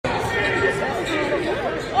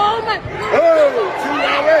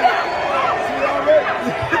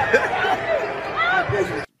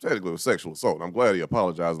was sexual assault. I'm glad he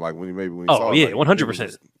apologized. Like when he Oh saw yeah, it,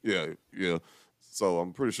 100%. Yeah. So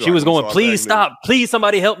I'm pretty sure She was going, please stop, please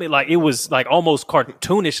somebody help me. Like it was like almost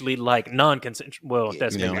cartoonishly like non-consensual. Well,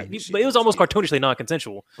 that's maybe, but it was almost cartoonishly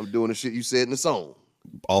non-consensual. I'm doing the shit you said in the song.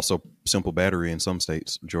 Also, simple battery in some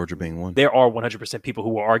states, Georgia being one. There are 100% people who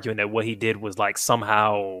were arguing that what he did was like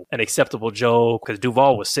somehow an acceptable joke because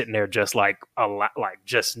Duval was sitting there just like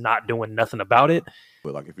just not doing nothing about it.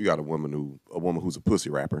 But like if you got a woman who's a pussy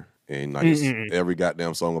rapper and like every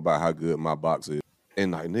goddamn song about how good my box is.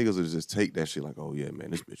 And like niggas will just take that shit like, oh yeah, man,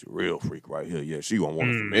 this bitch a real freak right here. Yeah, she gonna want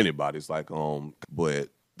it from anybody. It's like, but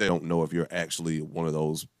they don't know if you're actually one of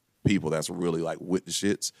those people that's really like with the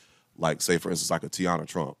shits. Like, say for instance, like a Tiana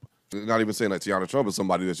Trump. Not even saying that Tiana Trump is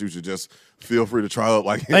somebody that you should just feel free to try out.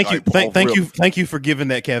 Like, thank you for giving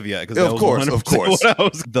that caveat. Because of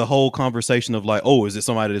course. The whole conversation of like, oh, is it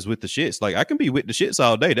somebody that's with the shits? Like, I can be with the shits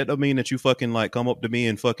all day. That don't mean that you fucking like come up to me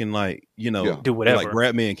and fucking like, you know, do whatever, like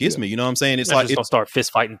grab me and kiss me. You know what I'm saying? It's like just gonna start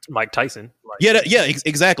fist fighting Mike Tyson. Like,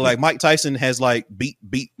 exactly. Like Mike Tyson has like beat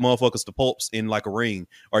motherfuckers to pulps in like a ring.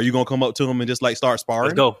 Are you gonna come up to him and just like start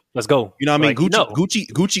sparring? Let's go. You know what I mean?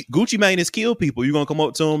 Gucci Mane has killed people. You gonna come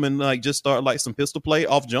up to him and like just start like some pistol play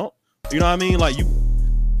off jump? You know what I mean? Like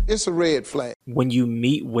it's a red flag. When you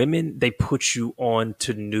meet women, they put you on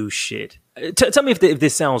to new shit. Tell me if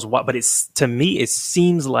this sounds wild, but it's, to me, it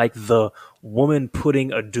seems like the woman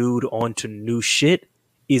putting a dude onto new shit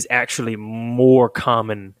is actually more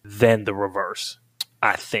common than the reverse,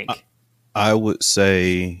 I think. I would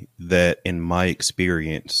say that in my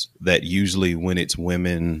experience, that usually when it's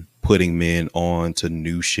women putting men on to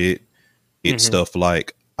new shit, it's stuff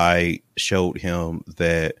like, I showed him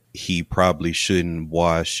that he probably shouldn't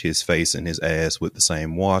wash his face and his ass with the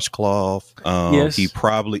same washcloth. Yes. He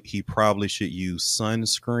probably should use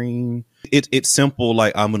sunscreen. It's simple,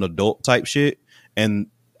 like I'm an adult type shit. And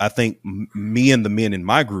I think me and the men in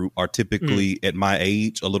my group are typically at my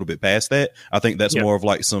age, a little bit past that. I think that's more of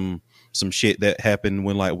like some shit that happened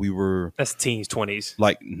when like we were, that's teens, 20s,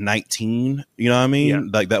 like 19, you know what I mean? Yeah.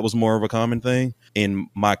 Like that was more of a common thing. In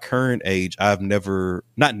my current age, I've never,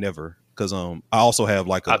 because I also have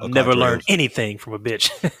like I've never learned anything from a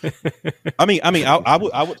bitch.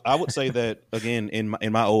 I would say that again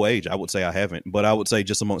in my old age, I would say I haven't, but I would say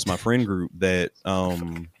just amongst my friend group that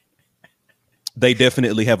they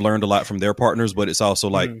definitely have learned a lot from their partners, but it's also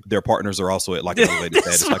like their partners are also at like an elevated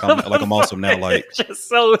status. Like I'm also now like, just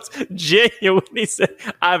so it's genuine. He said,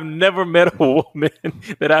 "I've never met a woman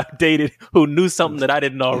that I've dated who knew something that I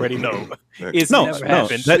didn't already know." It's never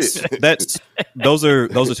happened. That's those are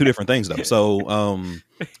two different things though. So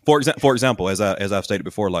for example, as I've stated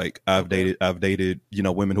before, like I've dated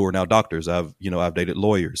women who are now doctors. I've dated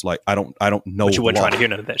lawyers. Like I don't know. But you weren't trying to hear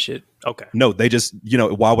none of that shit. Okay. No, they just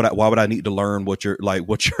why would I need to learn what your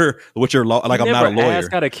law, like I'm not a lawyer.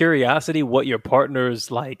 Ask out of curiosity what your partner's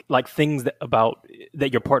like things that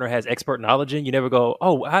your partner has expert knowledge in. You never go,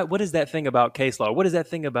 oh, what is that thing about case law? What is that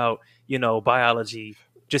thing about biology?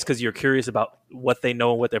 Just because you're curious about what they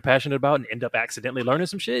know and what they're passionate about, and end up accidentally learning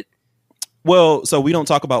some shit. Well, so we don't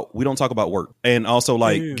talk about work, and also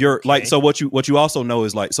like like so what you also know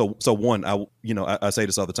is like so one I say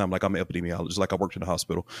this all the time, like I'm an epidemiologist, like I worked in the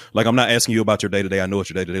hospital. Like I'm not asking you about your day to day. I know what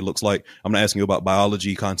your day to day looks like. I'm not asking you about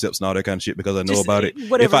biology concepts and all that kind of shit because I know about it.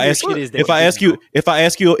 If I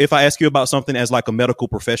ask you about something as like a medical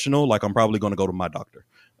professional, like I'm probably going to go to my doctor.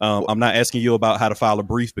 I'm not asking you about how to file a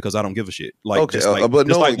brief because I don't give a shit. Like, they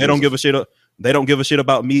don't give a shit. They don't give a shit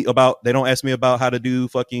about me. They don't ask me about how to do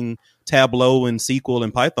fucking Tableau and SQL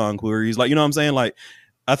and Python queries. Like, you know what I'm saying? Like,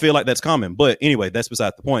 I feel like that's common. But anyway, that's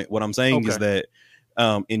beside the point. What I'm saying is that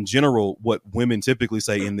in general, what women typically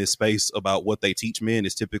say in this space about what they teach men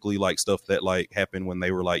is typically like stuff that like happened when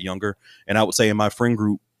they were like younger. And I would say in my friend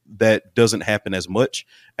group, that doesn't happen as much.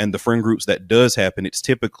 And the friend groups that does happen, it's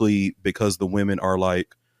typically because the women are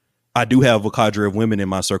like, I do have a cadre of women in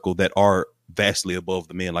my circle that are vastly above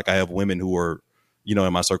the men. Like I have women who are,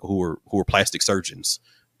 in my circle who are plastic surgeons.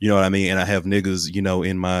 You know what I mean? And I have niggas,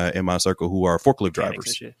 in my circle who are forklift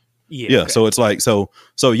drivers. Yeah. Okay. So it's like, so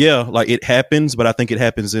yeah, like it happens, but I think it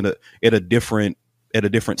happens at a different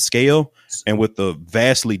scale and with a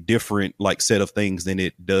vastly different like set of things than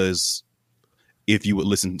it does if you would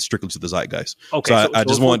listen strictly to the zeitgeist. Okay. So I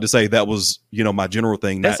just wanted to say that was, my general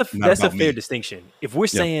thing. That's a fair distinction. If we're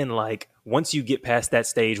saying like, once you get past that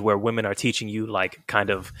stage where women are teaching you like kind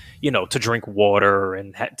of, to drink water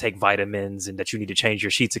and take vitamins and that you need to change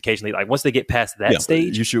your sheets occasionally. Like once they get past that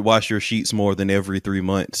stage, you should wash your sheets more than every 3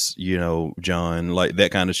 months, John, like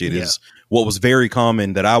that kind of shit is what was very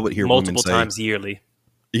common that I would hear multiple women say. Times yearly.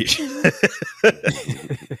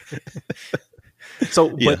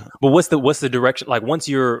 So, Yeah. but what's the direction? Like once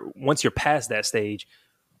you're past that stage,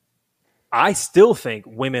 I still think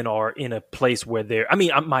women are in a place where they're. I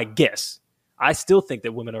mean, my guess. I still think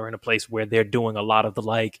that women are in a place where they're doing a lot of the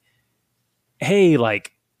like, hey,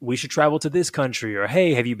 like we should travel to this country, or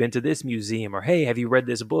hey, have you been to this museum, or hey, have you read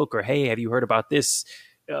this book, or hey, have you heard about this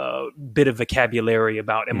bit of vocabulary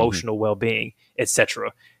about emotional well-being,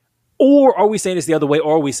 etc. Or are we saying it's the other way?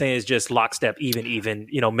 Or are we saying it's just lockstep, even,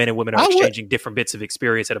 men and women are exchanging different bits of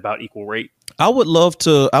experience at about equal rate? I would love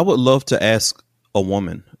to ask a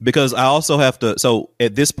woman, because I also have to. So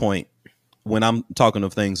at this point, when I'm talking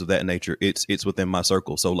of things of that nature, it's within my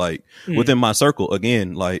circle. So like within my circle,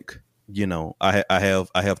 again, like, I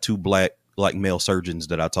have two black like male surgeons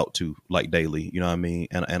that I talk to like daily, you know what I mean?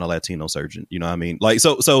 And a Latino surgeon, you know what I mean? Like,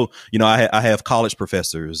 so, I have college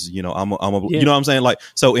professors, you know what I'm saying? Like,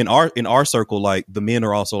 so in our circle, like the men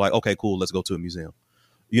are also like, okay, cool, let's go to a museum,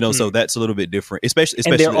 so that's a little bit different, especially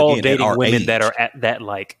and they're all again, dating women age. that are at that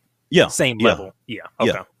like same level. Yeah.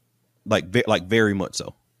 Okay. Yeah. Like very much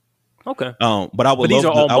so. Okay. But I would these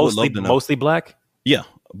love are all I would love to know. mostly black. Yeah.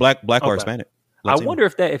 Black or Okay. Hispanic. I Latino. wonder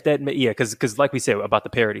if that because like we said about the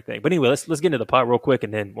parody thing. But anyway, let's get into the pot real quick,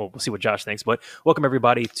 and then we'll see what Josh thinks. But welcome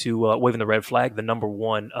everybody to Waving the Red Flag, the number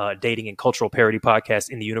one dating and cultural parody podcast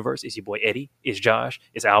in the universe. It's your boy Eddie. It's Josh.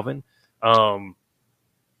 It's Alvin.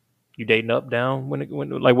 You dating up, down? When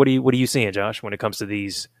like what are you seeing, Josh, when it comes to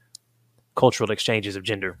these cultural exchanges of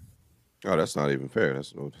gender? Oh, that's not even fair.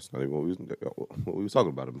 That's not even what we was talking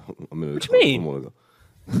about a minute. What you mean? A moment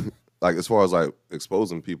ago. Like as far as like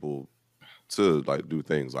exposing people to like do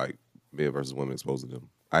things like men versus women, exposing them.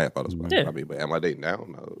 I thought it was right. Yeah. I mean, but am I dating now?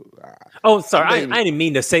 No. Oh, sorry. dating- I didn't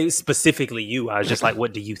mean to say specifically you. I was just like,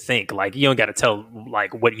 what do you think? Like, you don't got to tell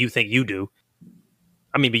like what you think you do.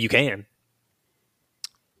 I mean, but you can.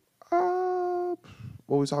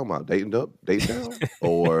 What are we talking about? Dating up, dating down,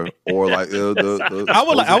 or like the I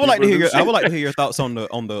would like to hear your your your thoughts on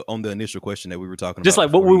the initial question that we were talking Just about.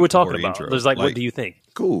 like what before we were before talking the about. intro. There's like, what do you think?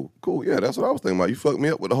 Cool. Yeah, that's what I was thinking about. You fucked me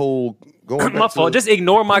up with the whole going. My back fault. to Just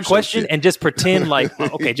ignore my push-up question shit. and just pretend like,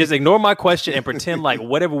 okay, just ignore my question and pretend like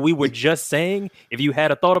whatever we were just saying, if you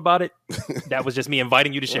had a thought about it, that was just me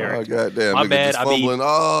inviting you to share Oh it. goddamn! My nigga bad. just fumbling.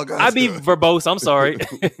 Oh god. I be verbose. I'm sorry.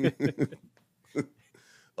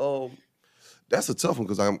 That's a tough one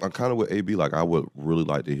because I'm kind of with AB. Like I would really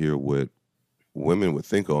like to hear what women would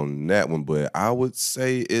think on that one, but I would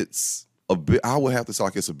say it's a bit. I would have to say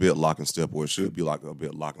like it's a bit lock and step, or it should be like a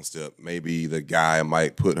bit lock and step. Maybe the guy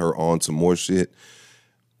might put her on to more shit,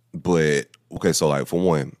 but okay. So like for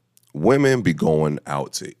one, women be going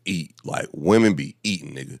out to eat. Like women be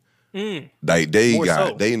eating, nigga. Like More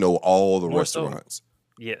so. they know all the More so. restaurants,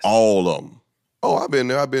 Yes. all of them. Oh, I've been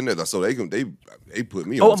there. So they put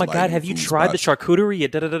me on. Oh to, my like, God! Have you food tried the spots. charcuterie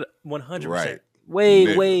at 100%? Right. Way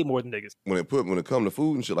Nigga. more than niggas. When it come to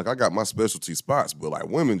food and shit, like I got my specialty spots, but like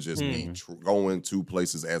women just be going to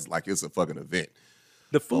places as like it's a fucking event.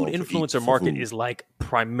 The food for influencer for market food. is like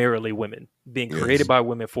primarily women being Yes. created by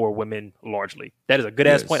women for women largely. That is a good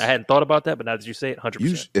ass Yes. point. I hadn't thought about that, but now that you say it,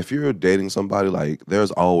 100%. If you're dating somebody, like there's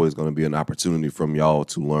always going to be an opportunity from y'all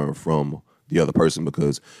to learn from the other person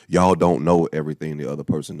because y'all don't know everything the other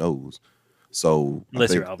person knows. So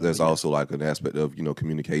Unless I you're think Alvin, there's yeah. also like an aspect of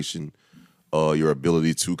communication, your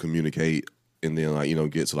ability to communicate, and then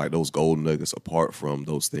like get to like those gold nuggets apart from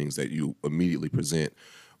those things that you immediately present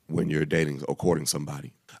when you're dating or courting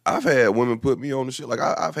somebody. I've had women put me on the shit. Like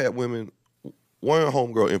I've had women, one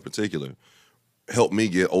homegirl in particular, help me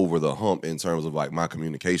get over the hump in terms of like my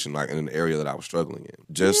communication, like in an area that I was struggling in.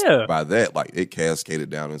 Just Yeah. by that, like it cascaded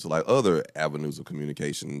down into like other avenues of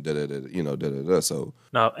communication. So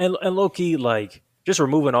Now, and low key, like just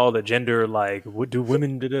removing all the gender, like what do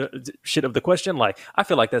women shit of the question? Like I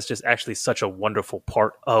feel like that's just actually such a wonderful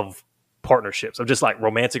part of partnerships, of just like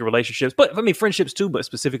romantic relationships, but I mean friendships too, but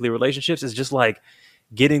specifically relationships is just like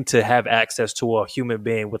getting to have access to a human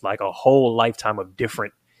being with like a whole lifetime of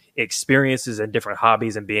different experiences and different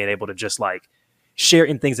hobbies, and being able to just like share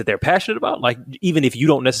in things that they're passionate about, like even if you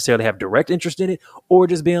don't necessarily have direct interest in it, or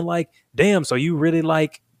just being like, damn, so you really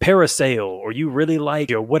like parasail, or you really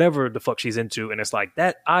like or whatever the fuck she's into. And it's like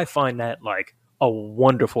that, I find that like a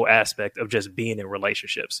wonderful aspect of just being in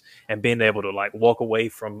relationships and being able to like walk away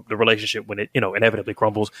from the relationship when it inevitably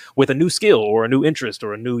crumbles with a new skill or a new interest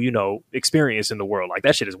or a new experience in the world. Like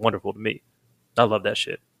that shit is wonderful to me. I love that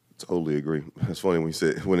shit. totally agree. It's funny when you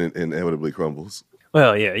said when it inevitably crumbles.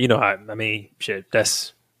 Well, yeah, I mean, shit,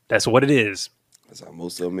 that's what it is. That's how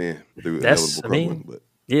most of them end through That's- inevitable I mean- crumbling.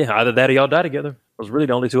 But Yeah, either that or y'all die together. Those are really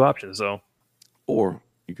the only two options. So or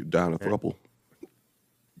you could die in a throuple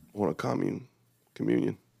or a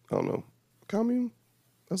communion. I don't know. Commune?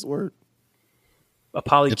 That's the word. A It's a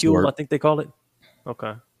polycule, word. I think they call it.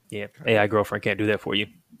 Okay. Yeah. AI girlfriend can't do that for you.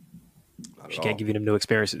 She can't give you them new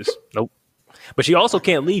experiences. Nope. But she also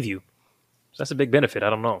can't leave you. So that's a big benefit. I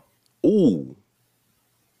don't know. Ooh.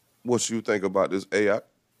 What you think about this AI?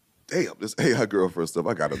 Damn, this AI girlfriend stuff.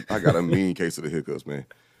 I got a mean case of the hiccups, man.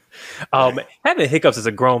 Having hiccups as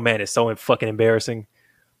a grown man is so fucking embarrassing.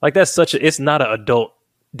 Like that's it's not an adult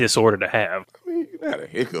disorder to have. I mean, you had a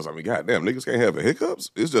hiccups. I mean, goddamn, niggas can't have a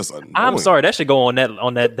hiccups. It's just annoying. I'm sorry, that should go on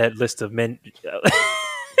that list of men.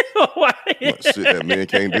 Why? What shit that men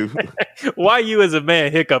can't do. Why you as a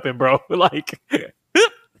man hiccuping, bro? Like,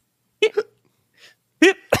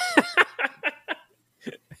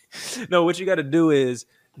 no, what you got to do is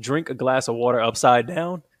drink a glass of water upside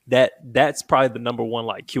down. That's probably the number one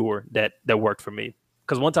like cure that worked for me.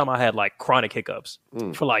 Because one time I had like chronic hiccups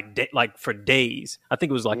for for days. I think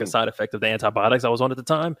it was like a side effect of the antibiotics I was on at the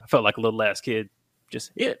time. I felt like a little ass kid.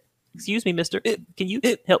 Just excuse me, mister. Can you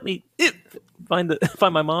help me find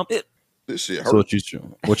my mom? This shit hurt.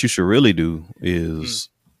 So what you should really do is,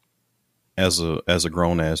 as a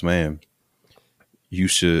grown ass man, you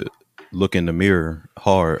should look in the mirror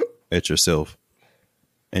hard at yourself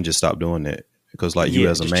and just stop doing that. Because like you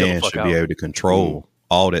as a just chill the man fuck should be out. able to control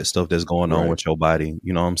all that stuff that's going on Right. with your body.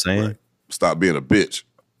 You know what I'm saying? Right. Stop being a bitch.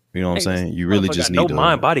 You know what I'm saying? You really Motherfucker just got no need to,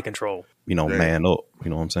 mind body control. Damn. man up. You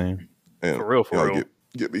know what I'm saying? And For real. y'all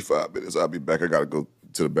Get me 5 minutes. I'll be back. I gotta go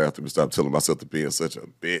to the bathroom and stop telling myself to being such a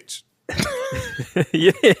bitch.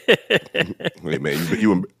 Yeah. Hey man,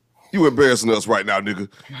 you embarrassing us right now, nigga.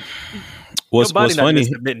 What's Your body not funny?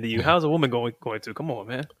 even submitting to you. How's a woman going to? Come on,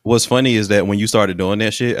 man. What's funny is that when you started doing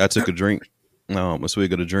that shit, I took a drink, a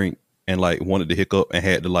swig of the drink, and like wanted to hiccup and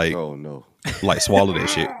had to like Oh no. like swallow that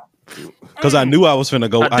shit because I knew I was finna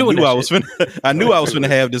go. Not I doing knew that I was finna. I knew I was finna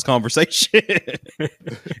have this conversation,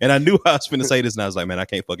 and I knew I was finna say this. And I was like, man, I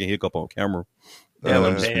can't fucking hiccup on camera. Damn,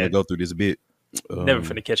 I'm just man. gonna go through this bit. Never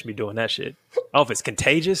finna catch me doing that shit. Oh, if it's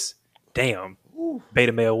contagious, damn.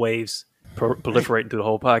 Beta male waves proliferating through the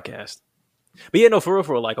whole podcast. But yeah, no, for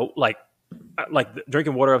real, like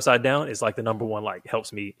drinking water upside down is like the number one, like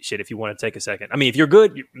helps me shit if you want to take a second. I mean, if you're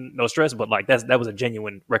good, no stress, but like that was a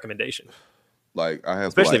genuine recommendation. Like I have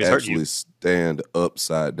Especially to if like, it's hurting you. actually stand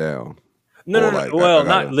upside down. No. Or, like, Well, I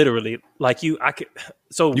gotta- not literally. Like I could.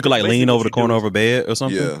 So You could like basically lean what over the you corner do of a bed or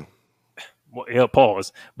something. Yeah. Well, yeah,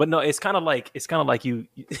 pause. But no, it's kind of like you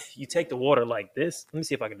take the water like this. Let me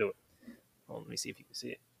see if I can do it. Oh, let me see if you can see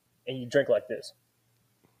it. And you drink like this.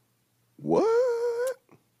 What?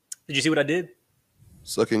 Did you see what I did?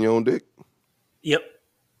 Sucking your own dick? Yep.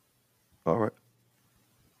 All right.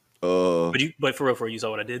 But for real, you saw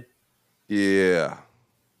what I did. Yeah.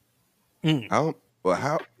 Mm. How?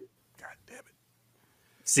 God damn it.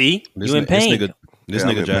 See, This you in ni- pain. This Yeah,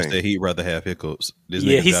 I'm nigga in Josh pain. said he'd rather have hiccups. This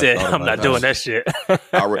Yeah, nigga he Josh said, thought "I'm about not doing that shit."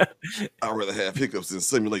 I'd rather have hiccups than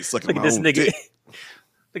simulate sucking Look at my this own nigga. dick.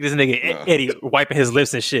 Look at this nigga Nah. Eddie wiping his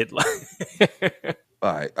lips and shit.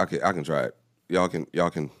 All right, okay, I can try it. Y'all can.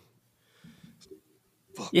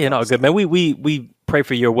 Fuck, Yeah, no, good man. We pray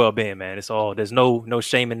for your well being, man. It's all there's no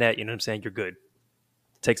shame in that. You know what I'm saying? You're good.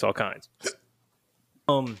 Takes all kinds.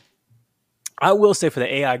 I will say for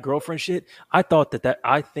the AI girlfriend shit, I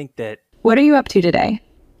think that What are you up to today?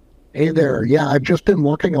 Hey there. Yeah, I've just been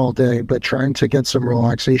working all day, but trying to get some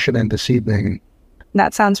relaxation in this evening.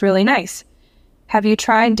 That sounds really nice. Have you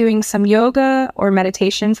tried doing some yoga or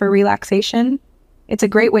meditation for relaxation? It's a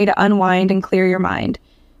great way to unwind and clear your mind.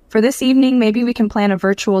 For this evening, maybe we can plan a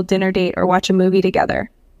virtual dinner date or watch a movie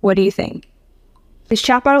together. What do you think? This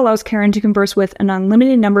chatbot allows Karen to converse with an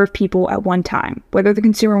unlimited number of people at one time. Whether the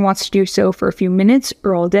consumer wants to do so for a few minutes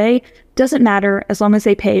or all day doesn't matter as long as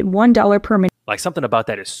they pay $1 per minute. like something about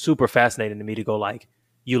that is super fascinating to me to go like,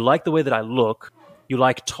 you like the way that I look, you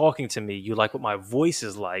like talking to me, you like what my voice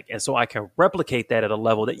is like, and so I can replicate that at a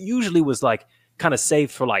level that usually was like kind of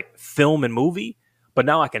saved for like film and movie, but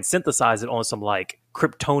now I can synthesize it on some like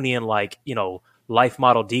Kryptonian, like, you know, life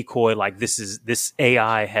model decoy, like this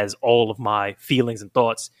AI has all of my feelings and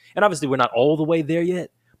thoughts. And obviously we're not all the way there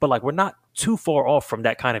yet, but like we're not too far off from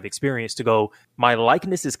that kind of experience to go, my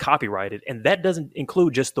likeness is copyrighted, and that doesn't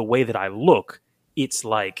include just the way that I look. It's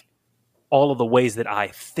like all of the ways that I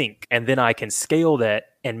think, and then I can scale that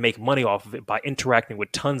and make money off of it by interacting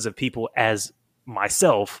with tons of people as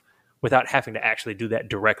myself without having to actually do that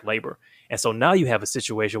direct labor. And so now you have a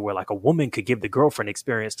situation where like a woman could give the girlfriend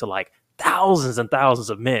experience to like thousands and thousands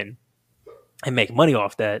of men and make money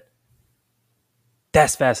off that.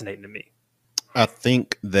 That's fascinating to me. I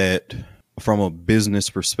think that from a business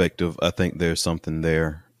perspective, I think there's something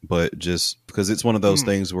there, but just because it's one of those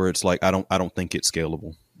things where it's like I don't think it's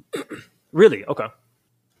scalable. Really? Okay.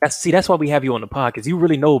 That's why we have you on the pod, because you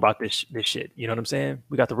really know about this shit. You know what I'm saying?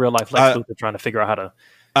 We got the real life Lex Luthor trying to figure out how to.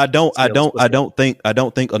 I don't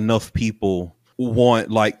think enough people want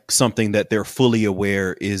like something that they're fully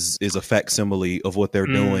aware is a facsimile of what they're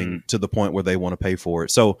doing to the point where they want to pay for it.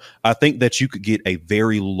 So I think that you could get a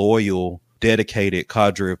very loyal, dedicated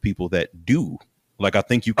cadre of people that do. Like I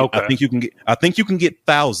think you can get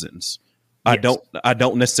thousands. Yes. I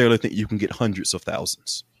don't necessarily think you can get hundreds of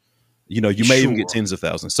thousands. You know, you may even get tens of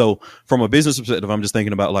thousands. So from a business perspective, I'm just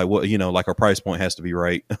thinking about like what, you know, like our price point has to be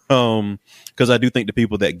right. Because I do think the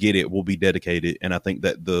people that get it will be dedicated. And I think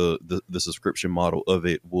that the subscription model of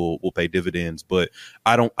it will pay dividends. But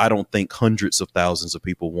I don't think hundreds of thousands of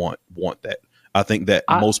people want that. I think that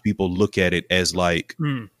most people look at it as like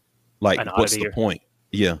what's the point?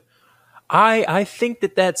 Yeah. I think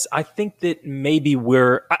that maybe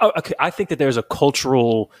I think that there's a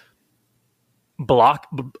cultural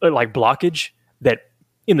blockage that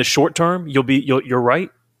in the short term you're right.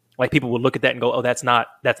 Like people will look at that and go, oh, that's not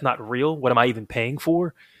real. What am I even paying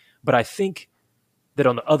for? But I think that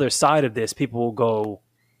on the other side of this, people will go,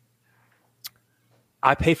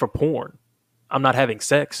 I pay for porn. I'm not having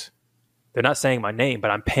sex. They're not saying my name, but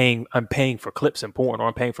I'm paying for clips and porn, or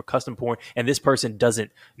I'm paying for custom porn. And this person doesn't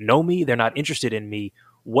know me. They're not interested in me.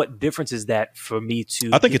 What difference is that for me to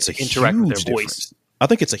I think it's a interact with their difference. voice? I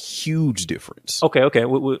think it's a huge difference. Okay.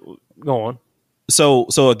 Go on. So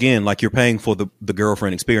again, like you're paying for the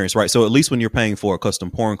girlfriend experience, right? So at least when you're paying for a custom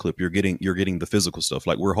porn clip, you're getting the physical stuff.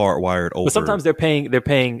 Like we're hardwired over. But sometimes they're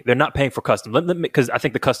not paying for custom. Because I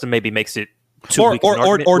think the custom maybe makes it too weak an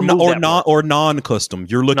argument. or non-custom.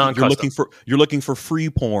 You're looking for free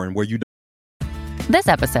porn where you. This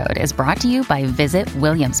episode is brought to you by Visit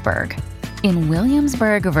Williamsburg. In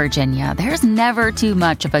Williamsburg, Virginia, there's never too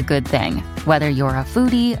much of a good thing. Whether you're a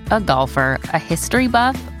foodie, a golfer, a history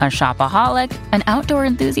buff, a shopaholic, an outdoor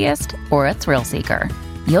enthusiast, or a thrill seeker,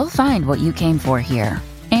 you'll find what you came for here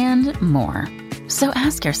and more. So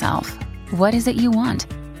ask yourself, what is it you want?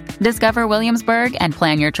 Discover Williamsburg and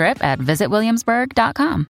plan your trip at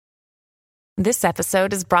visitwilliamsburg.com. This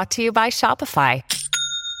episode is brought to you by Shopify.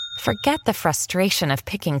 Forget the frustration of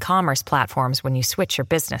picking commerce platforms when you switch your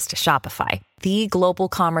business to Shopify, the global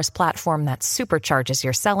commerce platform that supercharges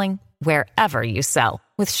your selling wherever you sell.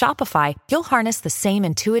 With Shopify, you'll harness the same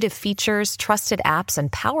intuitive features, trusted apps,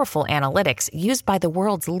 and powerful analytics used by the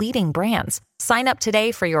world's leading brands. Sign up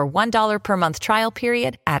today for your $1 per month trial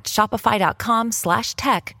period at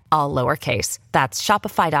shopify.com/tech, all lowercase. That's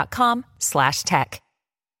shopify.com/tech.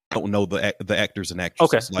 Don't know the actors and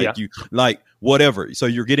actresses. Like whatever. So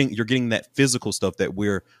you're getting that physical stuff that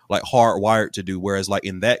we're like hardwired to do. Whereas like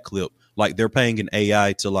in that clip, like they're paying an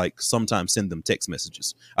AI to like sometimes send them text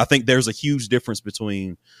messages. I think there's a huge difference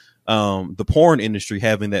between the porn industry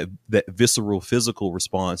having that visceral physical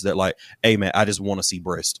response that like, hey man, I just want to see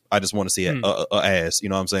breast. I just want to see a ass. You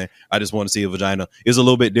know what I'm saying? I just want to see a vagina. Is a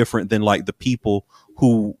little bit different than like the people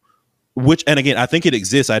who. Which, and again, I think it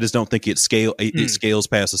exists. I just don't think it scales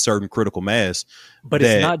past a certain critical mass. But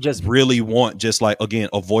it's not just really want just like, again,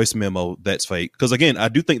 a voice memo that's fake. Because again, I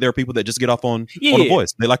do think there are people that just get off on a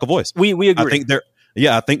voice. They like a voice. We agree.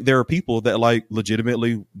 I think there are people that like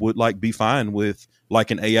legitimately would like be fine with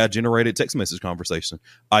like an AI generated text message conversation.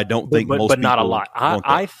 I don't think most people, but not a lot.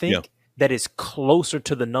 I think that is closer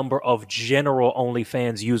to the number of general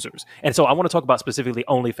OnlyFans users. And so I want to talk about specifically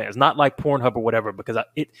OnlyFans, not like Pornhub or whatever, because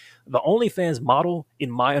the OnlyFans model,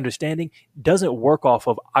 in my understanding, doesn't work off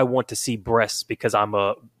of I want to see breasts because I'm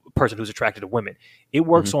a person who's attracted to women. It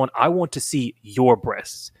works on I want to see your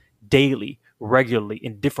breasts daily, regularly,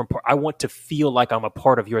 in different parts. I want to feel like I'm a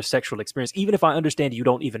part of your sexual experience, even if I understand you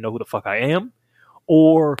don't even know who the fuck I am,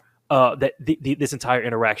 or that this entire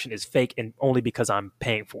interaction is fake and only because I'm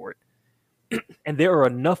paying for it. And there are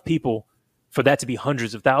enough people for that to be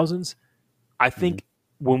hundreds of thousands. I think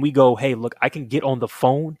when we go, hey, look, I can get on the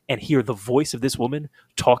phone and hear the voice of this woman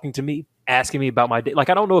talking to me, asking me about my day. Like,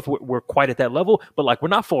 I don't know if we're quite at that level, but like, we're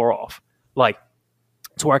not far off. Like,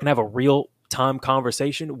 to where I can have a real time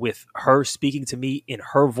conversation with her speaking to me in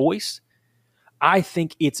her voice. I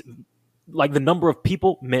think it's like the number of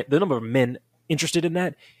men interested in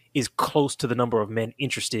that is close to the number of men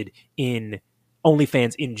interested in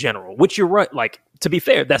OnlyFans in general, which you're right. Like, to be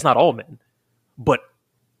fair, that's not all men, but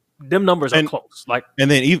them numbers are close. Like, and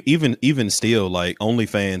then even still, like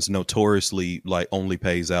OnlyFans notoriously like only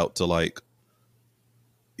pays out to like,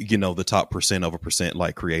 you know, the top % of a %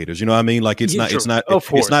 like creators. You know what I mean? Like it's not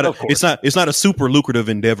a super lucrative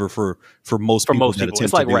endeavor for most people.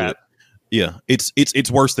 It's like rap. Yeah, it's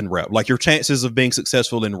worse than rap. Like your chances of being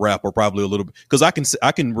successful in rap are probably a little bit, because I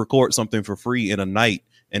can record something for free in a night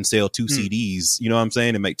and sell 2 CDs, you know what I'm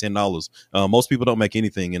saying, and make $10. Most people don't make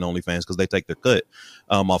anything in OnlyFans because they take their cut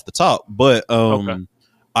off the top. But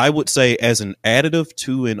I would say as an additive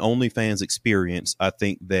to an OnlyFans experience, I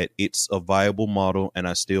think that it's a viable model, and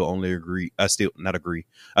I still only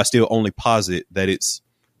posit that it's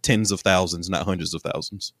tens of thousands, not hundreds of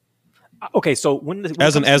thousands. Okay, so when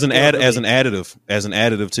as an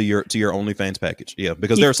additive to your OnlyFans package, yeah,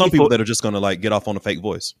 because there are some people that are just going to like get off on a fake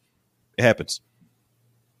voice. It happens.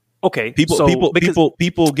 Okay,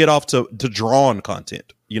 people get off to drawn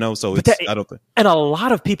content, you know. So it's I don't think, and a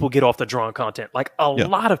lot of people get off the drawn content. Like a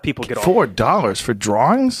lot of people get off $4 for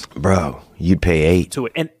drawings, bro. You'd pay $8 to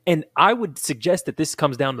it, and I would suggest that this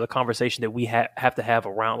comes down to the conversation that we have to have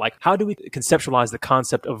around like how do we conceptualize the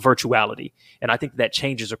concept of virtuality, and I think that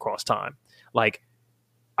changes across time. Like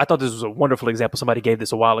I thought this was a wonderful example. Somebody gave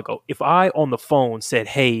this a while ago. If I on the phone said,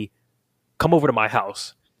 "Hey, come over to my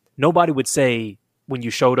house," nobody would say, when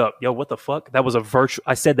you showed up, yo, what the fuck? That was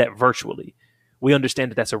I said that virtually. We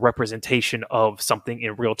understand that that's a representation of something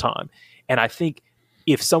in real time. And I think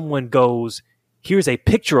if someone goes, here's a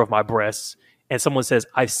picture of my breasts, and someone says,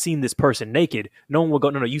 I've seen this person naked, no one will go,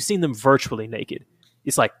 no, you've seen them virtually naked.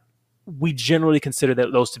 It's like, we generally consider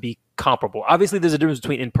those to be comparable. Obviously, there's a difference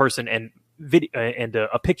between in person and video and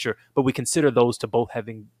a picture, but we consider those to both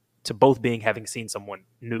having seen someone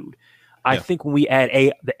nude. I think when we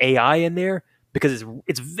add the AI in there, because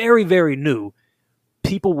it's very, very new,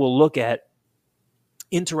 people will look at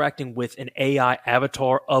interacting with an AI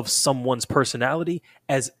avatar of someone's personality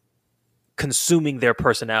as consuming their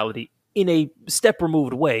personality in a step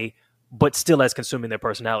removed way, but still as consuming their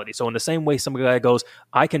personality. So in the same way some guy goes,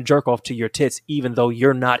 I can jerk off to your tits even though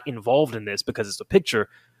you're not involved in this because it's a picture,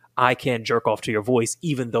 I can jerk off to your voice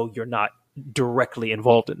even though you're not directly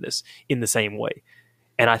involved in this in the same way.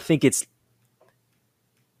 And I think it's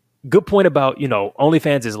good point about,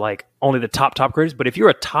 OnlyFans is like only the top creators. But if you're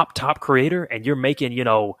a top creator and you're making,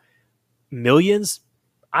 millions,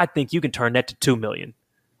 I think you can turn that to 2 million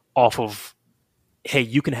off of, hey,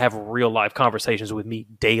 you can have real life conversations with me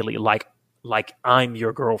daily, like I'm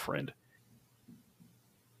your girlfriend.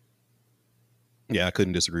 Yeah, I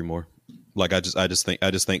couldn't disagree more. Like I just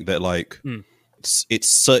think that like it's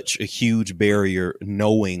such a huge barrier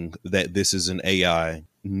knowing that this is an AI,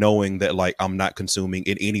 knowing that like I'm not consuming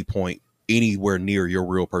at any point anywhere near your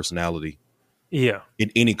real personality. Yeah.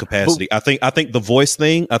 In any capacity. But, I think the voice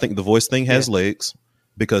thing has legs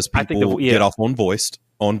because people get off on voice.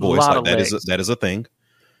 Like that is a thing.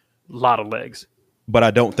 A lot of legs. But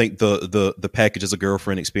I don't think the package as a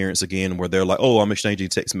girlfriend experience again, where they're like, oh, I'm exchanging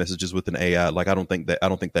text messages with an AI. Like I don't think that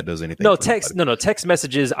does anything. Text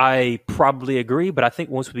messages. I probably agree, but I think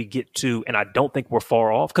once we get to, and I don't think we're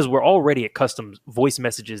far off because we're already at custom voice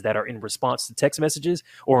messages that are in response to text messages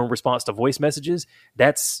or in response to voice messages.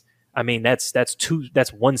 That's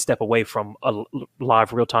one step away from a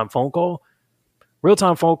live real time phone call.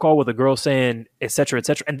 Real-time phone call with a girl saying, et cetera, et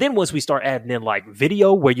cetera. And then once we start adding in like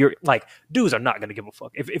video where you're like, dudes are not going to give a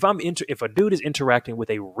fuck. If a dude is interacting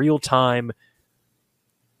with a real-time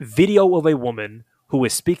video of a woman who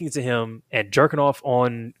is speaking to him and jerking off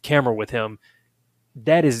on camera with him,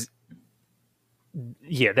 that is,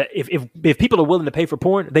 that if people are willing to pay for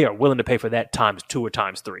porn, they are willing to pay for that times 2 or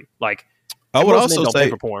times 3. Like, I would also say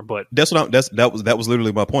for porn, but that was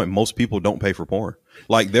literally my point. Most people don't pay for porn.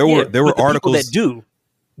 Like there were articles that do.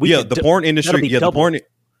 The porn industry. Yeah, the porn.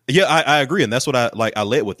 Yeah, I agree, and that's what I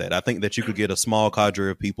led with that. I think that you could get a small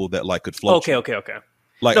cadre of people that like could float. Okay.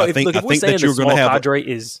 Like I think that you're going to have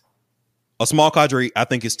a small cadre. I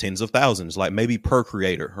think is tens of thousands, like maybe per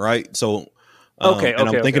creator, right? So. And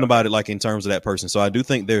I'm thinking about it like in terms of that person. So I do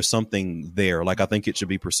think there's something there. Like I think it should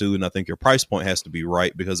be pursued, and I think your price point has to be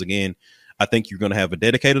right because again, I think you're going to have a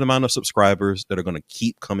dedicated amount of subscribers that are going to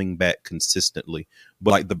keep coming back consistently. But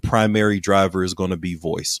like the primary driver is going to be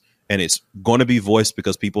voice, and it's going to be voice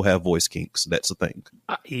because people have voice kinks. That's the thing.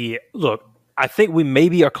 Look, I think we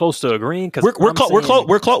maybe are close to agreeing because we're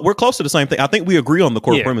close to the same thing. I think we agree on the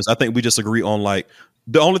core premise. I think we disagree on like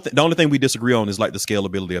the only thing we disagree on is like the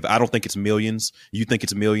scalability of it. I don't think it's millions. You think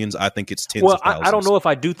it's millions. I think it's tens of thousands. I don't know if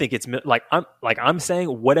I do think it's I'm saying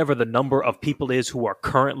whatever the number of people is who are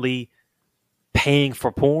currently paying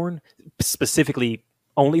for porn, specifically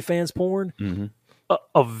OnlyFans porn,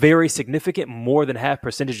 a very significant, more than half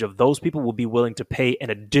percentage of those people will be willing to pay an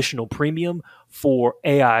additional premium for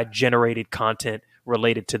AI generated content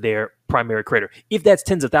related to their primary creator. If that's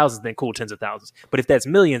tens of thousands, then cool, tens of thousands. But if that's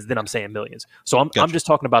millions, then I'm saying millions. So I'm just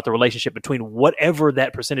talking about the relationship between whatever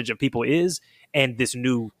that percentage of people is and this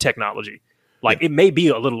new technology. Like it may be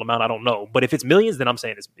a little amount, I don't know. But if it's millions, then I'm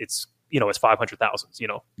saying it's 500,000.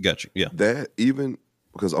 Gotcha. Yeah. That even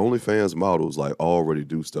because OnlyFans models like already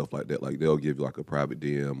do stuff like that. Like they'll give you like a private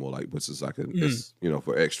DM or like, which is like it's, you know,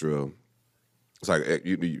 for extra. It's like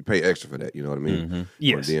you pay extra for that. You know what I mean? Mm-hmm.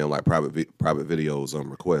 Yes. Or DM like private videos,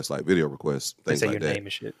 requests, like video requests, They things say like your that. name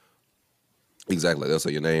and shit. Exactly. They'll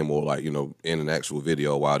say your name or like, you know, in an actual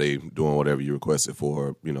video while they doing whatever you requested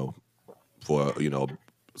for, you know,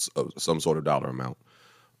 some sort of dollar amount.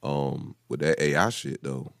 With that AI shit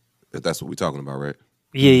though, if that's what we're talking about, right?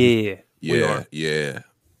 Yeah. We are. Yeah.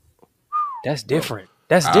 That's different.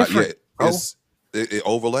 That's different. Bro. It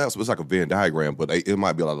overlaps. It's like a Venn diagram, but it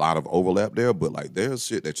might be a lot of overlap there. But like, there's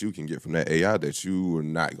shit that you can get from that AI that you are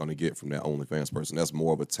not going to get from that OnlyFans person. That's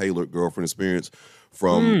more of a tailored girlfriend experience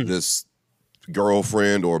from this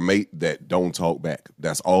girlfriend or mate that don't talk back.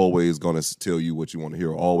 That's always going to tell you what you want to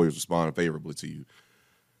hear. Always respond favorably to you,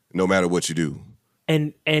 no matter what you do.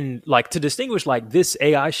 And like to distinguish, like this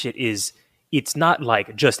AI shit is. It's not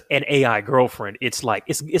like just an AI girlfriend. It's like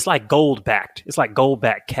it's like gold backed. It's like gold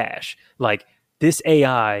backed cash. Like this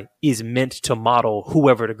AI is meant to model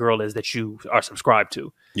whoever the girl is that you are subscribed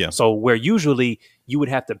to. Yeah. So where usually you would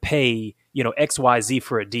have to pay, you know, XYZ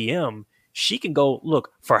for a DM, she can go,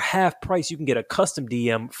 look, for half price you can get a custom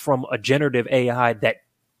DM from a generative AI that,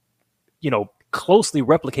 you know, closely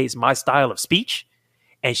replicates my style of speech,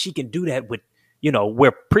 and she can do that with, you know,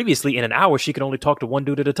 where previously in an hour she could only talk to one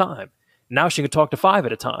dude at a time. Now she can talk to 5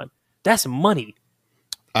 at a time. That's money.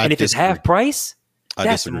 And if it's half price,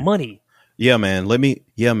 that's money. Yeah,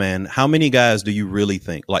 man. How many guys do you really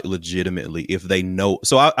think, like, legitimately, if they know?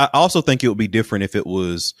 So I also think it would be different if it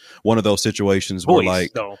was one of those situations where,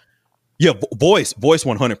 like, voice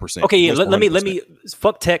 100%. Okay, yeah. Let me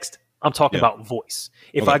fuck text. I'm talking about voice.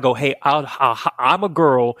 If I go, hey, I'm a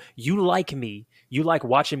girl, you like me, you like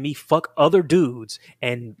watching me fuck other dudes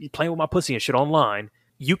and playing with my pussy and shit online.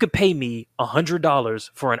 You could pay me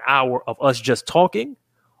 $100 for an hour of us just talking,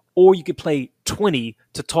 or you could pay $20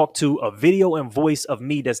 to talk to a video and voice of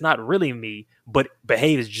me that's not really me, but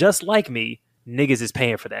behaves just like me. Niggas is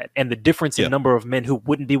paying for that. And the difference in number of men who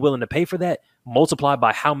wouldn't be willing to pay for that, multiplied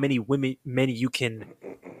by how many men you can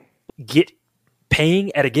get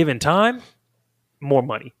paying at a given time, more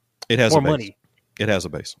money. It has more money. It has a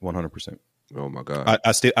base, 100%. Oh my God.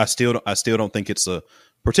 I still don't think it's a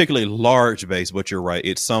particularly large base, but you're right.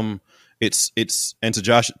 It's and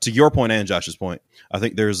to your point and Josh's point, I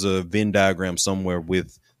think there's a Venn diagram somewhere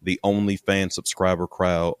with the OnlyFans subscriber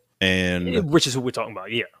crowd, and which is who we're talking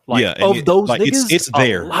about. Yeah, like of those like niggas, it's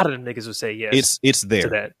there. A lot of the niggas would say yes. It's there. To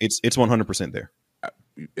that. It's 100% there.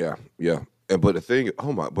 Yeah. But the thing,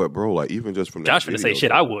 but bro, like even just from Josh gonna say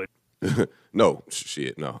shit, I would. No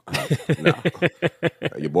shit, no.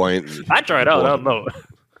 Your boy ain't. I tried out. I don't know.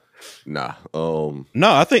 Nah.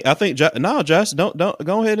 No, I think Josh, don't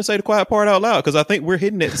go ahead and say the quiet part out loud, because I think we're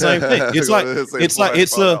hitting at the same thing. Because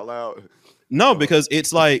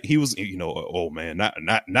it's like he was, you know, oh man,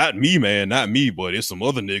 not me, man, not me, but it's some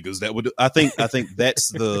other niggas that would. I think that's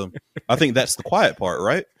the quiet part,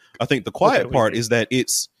 right? I think the quiet part is that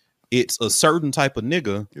it's a certain type of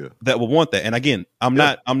nigga that will want that. And again, I'm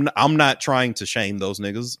not trying to shame those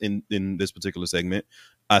niggas in this particular segment.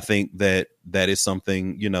 I think that is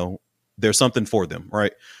something, you know, there's something for them,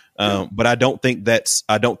 right? But I don't think that's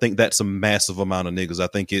a massive amount of niggas. I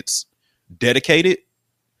think it's dedicated,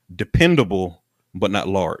 dependable, but not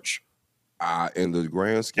large. In the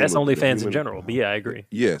grand scheme, that's OnlyFans in general. But yeah, I agree.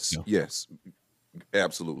 Yes,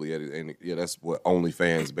 absolutely. And that's what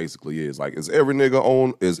OnlyFans basically is. Like, is every nigga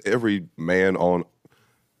on? Is every man on?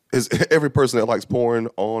 Is every person that likes porn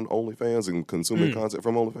on OnlyFans and consuming content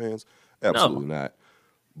from OnlyFans? Absolutely not.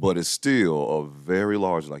 But it's still a very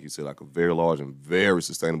large, like you said, like a very large and very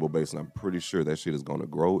sustainable base. And I'm pretty sure that shit is going to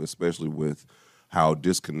grow, especially with how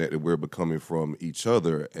disconnected we're becoming from each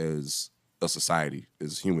other as a society,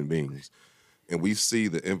 as human beings. And we see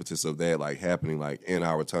the impetus of that like happening like in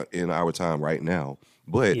our time right now.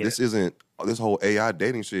 But this whole AI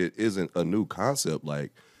dating shit isn't a new concept.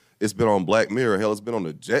 Like, it's been on Black Mirror. Hell, it's been on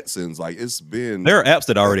the Jetsons. Like, it's been. There are apps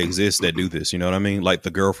that already exist that do this. You know what I mean? Like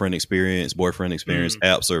the girlfriend experience, boyfriend experience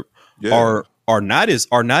apps are not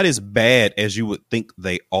as bad as you would think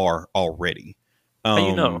they are already. How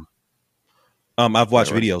you know? I've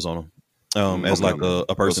watched videos on them. As like a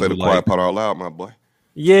person. Say the quiet part out loud, my boy.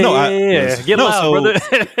 Yeah. Get loud, brother.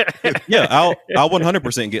 I'll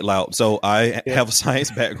 100% get loud. So I have a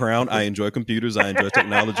science background. I enjoy computers. I enjoy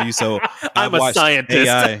technology. So I'm a scientist.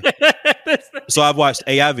 AI. So I've watched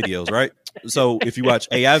AI videos, right? So if you watch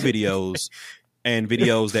AI videos and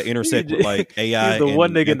videos that intersect with like AI, he's the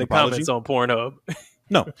one nigga in the comments on Pornhub.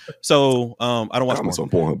 No, so I don't watch comments on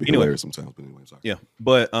Pornhub. Be hilarious sometimes, but anyway, sorry. Yeah,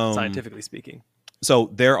 but scientifically speaking.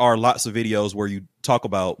 so there are lots of videos where you talk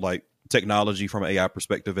about like technology from an AI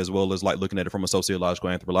perspective, as well as like looking at it from a sociological,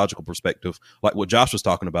 anthropological perspective, like what Josh was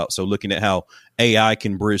talking about. So looking at how AI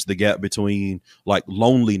can bridge the gap between like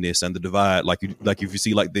loneliness and the divide. Like if you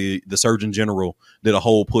see like the Surgeon General did a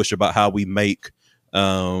whole push about how we make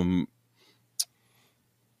the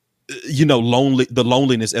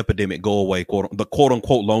loneliness epidemic go away, the quote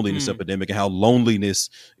unquote loneliness epidemic, and how loneliness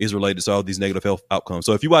is related to all these negative health outcomes.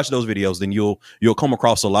 So if you watch those videos, then you'll come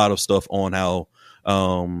across a lot of stuff on how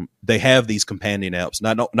they have these companion apps,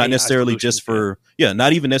 not necessarily just for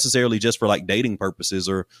not even necessarily just for like dating purposes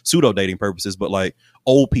or pseudo dating purposes, but like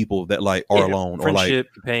old people that like are alone, or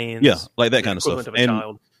like companions, like that kind of stuff.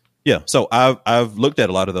 So I've looked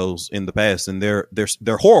at a lot of those in the past, and they're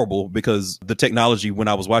horrible because the technology, when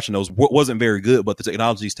I was watching those, wasn't very good, but the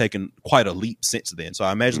technology's taken quite a leap since then. So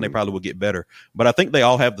I imagine they probably will get better. But I think they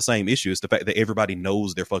all have the same issue. It's the fact that everybody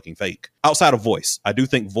knows they're fucking fake. Outside of voice, I do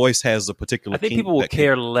think voice has a particular. I think people will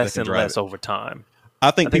care less and less over time.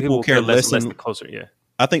 I think people will care less and closer. Yeah.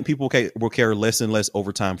 I think people will care less and less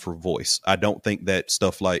over time for voice. I don't think that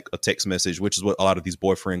stuff like a text message, which is what a lot of these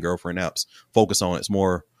boyfriend girlfriend apps focus on. It's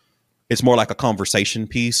more like a conversation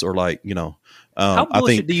piece, or like, how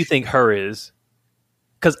bullshit do you think Her is?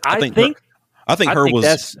 Because I think Her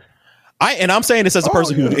was. I'm saying this as a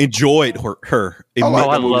person who enjoyed her.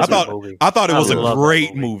 I thought it was a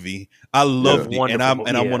great movie. I loved it, and I'm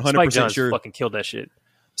 100% sure. Fucking killed that shit.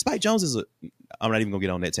 Spike Jonze is I'm not even gonna get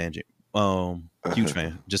on that tangent. Huge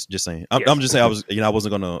fan. Just saying. I'm just saying I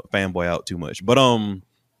wasn't gonna fanboy out too much, but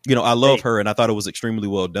I love Her, and I thought it was extremely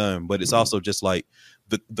well done. But it's also just like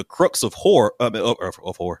the crux of horror of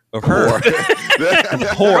Her.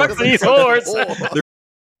 These whores.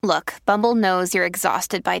 Look, Bumble knows you're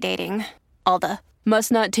exhausted by dating. All the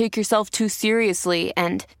must not take yourself too seriously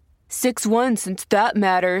and 6'1" since that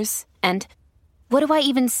matters. And what do I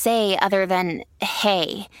even say other than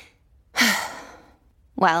hey?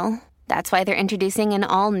 Well, that's why they're introducing an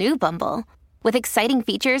all-new Bumble with exciting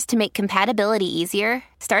features to make compatibility easier,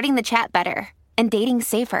 starting the chat better, and dating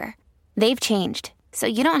safer. They've changed, so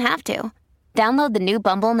you don't have to. Download the new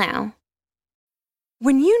Bumble now.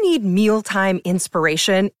 When you need mealtime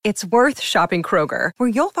inspiration, it's worth shopping Kroger, where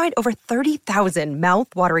you'll find over 30,000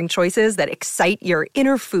 mouth-watering choices that excite your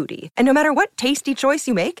inner foodie. And no matter what tasty choice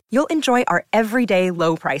you make, you'll enjoy our everyday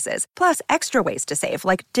low prices, plus extra ways to save,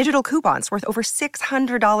 like digital coupons worth over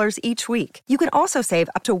 $600 each week. You can also save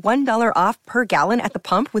up to $1 off per gallon at the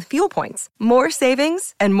pump with fuel points. More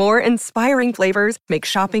savings and more inspiring flavors make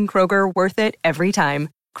shopping Kroger worth it every time.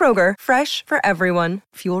 Kroger, fresh for everyone.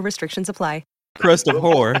 Fuel restrictions apply. Crust of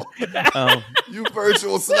horror. You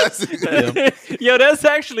virtual slashing. Yo, that's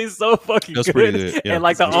actually so fucking that's good. Pretty good. Yeah. And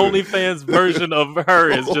like the OnlyFans version of Her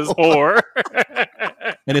is just horror.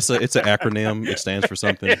 And it's an acronym. It stands for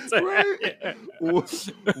something.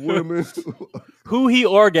 Women. Who he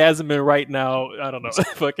orgasming right now? I don't know.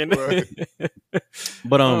 Fucking.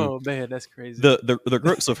 But oh man, that's crazy. The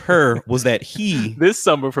crux of Her was that he this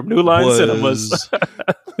summer from New Line Cinemas,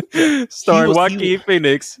 starring Joaquin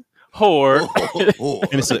Phoenix. Whore.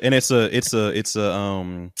 and it's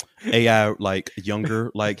a AI like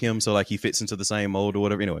younger like him, so like he fits into the same mold or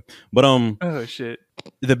whatever. Anyway, but oh shit.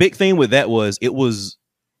 The big thing with that was it was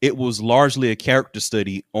largely a character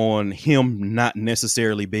study on him not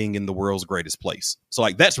necessarily being in the world's greatest place. So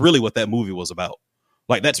like that's really what that movie was about.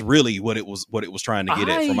 Like that's really what it was trying to get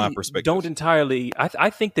at from my perspective. Don't entirely. I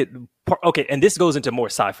think that okay, and this goes into more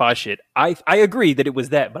sci-fi shit. I agree that it was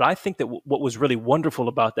that, but I think that what was really wonderful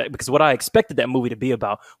about that, because what I expected that movie to be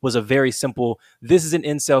about was a very simple. This is an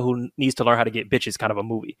incel who needs to learn how to get bitches kind of a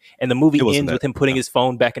movie, and the movie ends with him putting his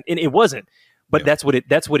phone back, and it wasn't. But that's what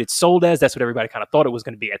it's sold as. That's what everybody kind of thought it was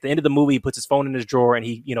going to be. At the end of the movie, he puts his phone in his drawer and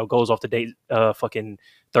he goes off to date fucking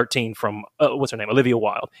 13 from what's her name, Olivia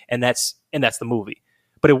Wilde, and that's the movie.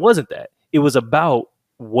 But it wasn't that. It was about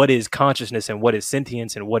what is consciousness and what is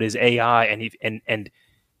sentience and what is AI. And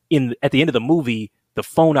at the end of the movie, the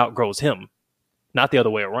phone outgrows him, not the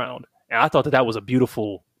other way around. And I thought that was a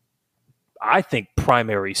beautiful, I think,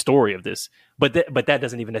 primary story of this. But that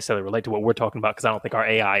doesn't even necessarily relate to what we're talking about, because I don't think our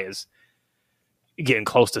AI is getting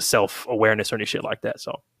close to self-awareness or any shit like that.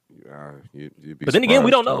 So, but then again,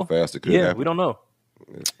 we don't know. We don't know.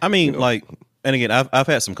 I mean, and again, I've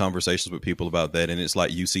had some conversations with people about that, and it's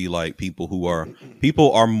like you see like people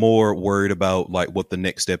are more worried about like what the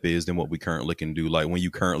next step is than what we currently can do. Like when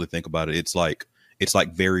you currently think about it, it's like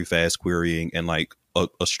very fast querying and like a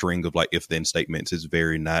string of like if then statements is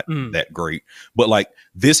very not that great. But like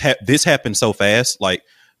this happened so fast, like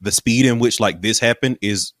the speed in which like this happened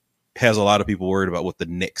has a lot of people worried about what the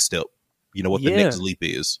next step, what the next leap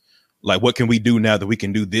is. Like, what can we do now that we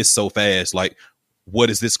can do this so fast? Like, what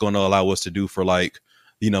is this going to allow us to do for, like,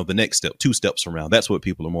 you know, the next step, 2 steps from now? That's what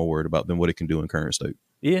people are more worried about than what it can do in current state.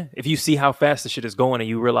 Yeah. If you see how fast the shit is going and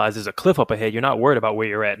you realize there's a cliff up ahead, you're not worried about where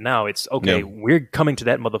you're at now. It's okay. We're coming to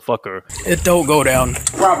that motherfucker. It don't go down.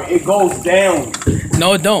 Robert, it goes down.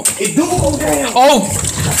 No, it don't. It do go down.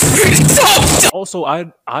 Oh! Also,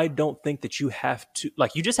 I don't think that you have to,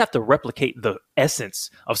 like, you just have to replicate the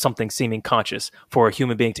essence of something seeming conscious for a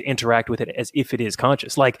human being to interact with it as if it is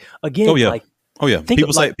conscious. Like, again, like,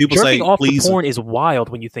 People say off please. The porn is wild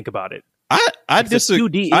when you think about it. I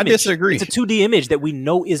disagree. It's a 2D image that we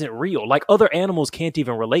know isn't real. Like, other animals can't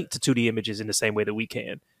even relate to 2D images in the same way that we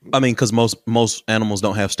can. I mean, because most animals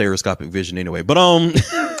don't have stereoscopic vision anyway. But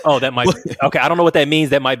oh, that might be, okay. I don't know what that means.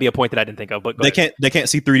 That might be a point that I didn't think of. But they can't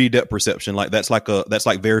see 3D depth perception. Like that's like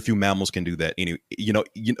very few mammals can do that. Anyway,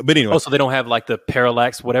 but anyway. Oh, so they don't have like the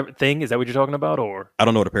parallax whatever thing. Is that what you're talking about? Or I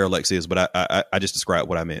don't know what a parallax is, but I just described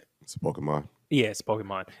what I meant. It's a Pokemon. Yeah, it's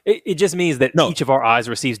Pokemon. It just means that each of our eyes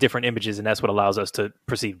receives different images, and that's what allows us to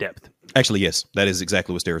perceive depth. Actually, yes, that is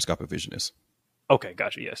exactly what stereoscopic vision is. Okay,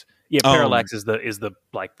 gotcha. Yes, yeah. Parallax is the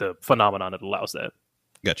like the phenomenon that allows that.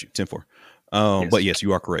 Got you. 10-4. But yes,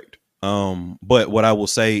 you are correct. But what I will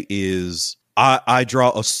say is, I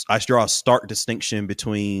draw a stark distinction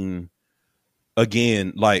between,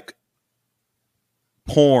 again, like,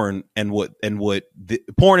 porn and what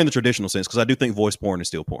porn in the traditional sense, because I do think voice porn is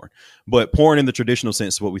still porn, but porn in the traditional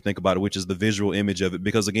sense is what we think about it, which is the visual image of it.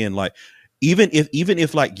 Because again, like, even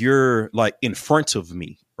if like you're like in front of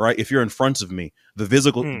me, right? If you're in front of me, the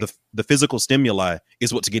physical stimuli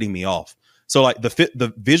is what's getting me off. So like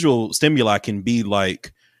the visual stimuli can be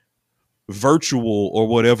like virtual or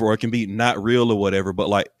whatever, or it can be not real or whatever, but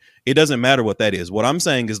like it doesn't matter what that is. What I'm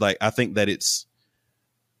saying is, like, I think that it's,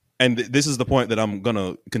 and this is the point that I'm going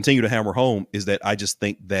to continue to hammer home, is that I just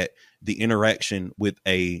think that the interaction with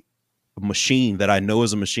a machine that I know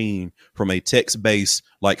is a machine, from a text-based,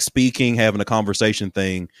 like, speaking, having a conversation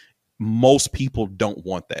thing, most people don't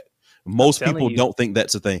want that. Most people don't think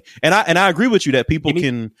that's a thing. And I agree with you that people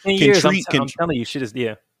can treat. I'm telling you, shit is,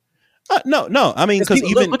 yeah. No. I mean, because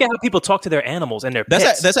even look at how people talk to their animals and their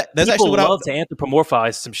pets. That's people actually what love to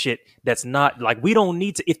anthropomorphize some shit that's not, like, we don't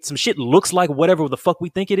need to. If some shit looks like whatever the fuck we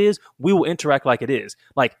think it is, we will interact like it is.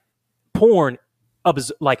 Like, porn,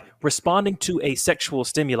 like responding to a sexual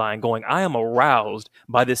stimuli and going, I am aroused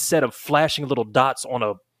by this set of flashing little dots on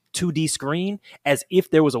a 2D screen as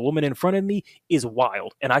if there was a woman in front of me, is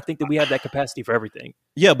wild. And I think that we have that capacity for everything.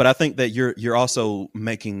 Yeah, but I think that you're also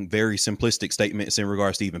making very simplistic statements in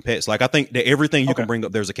regards to even pets. Like, I think that everything you can bring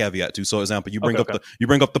up, there's a caveat to. So, example, you bring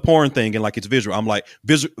up the porn thing, and like, it's visual. I'm like,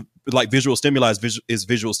 visual stimuli is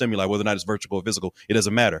visual stimuli, whether or not it's virtual or physical, it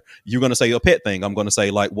doesn't matter. You're gonna say a pet thing, I'm gonna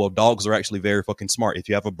say, like, well, dogs are actually very fucking smart. If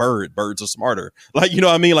you have a bird, birds are smarter. Like, you know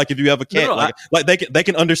what I mean? Like, if you have a cat, like they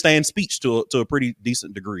can understand speech to a pretty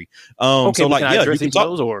decent degree. So like, yeah, you can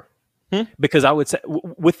talk. Because I would say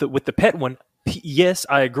with the pet one, yes,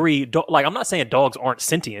 I agree. Like, I'm not saying dogs aren't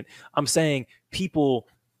sentient. I'm saying people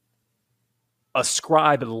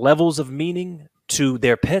ascribe levels of meaning to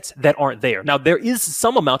their pets that aren't there. Now, there is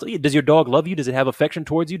some amount of, does your dog love you? Does it have affection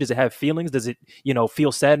towards you? Does it have feelings? Does it,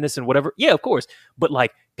 feel sadness and whatever? Yeah, of course. But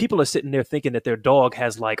like, people are sitting there thinking that their dog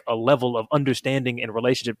has like a level of understanding and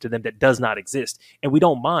relationship to them that does not exist. And we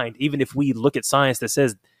don't mind, even if we look at science that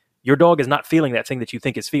says your dog is not feeling that thing that you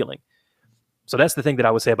think is feeling. So that's the thing that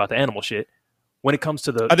I would say about the animal shit. When it comes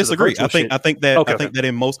to the, I disagree. I think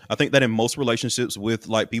that in most relationships with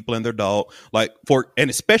like people and their dog, like and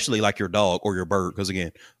especially like your dog or your bird, because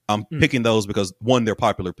again, I'm picking those because, one, they're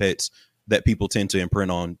popular pets that people tend to imprint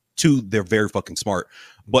on. 2, they're very fucking smart,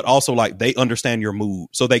 but also like they understand your mood,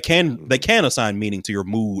 so they can assign meaning to your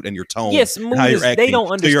mood and your tone. Yes, mood how is, they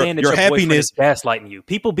don't understand that your happiness boyfriend is gaslighting you.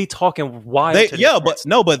 People be talking wild. But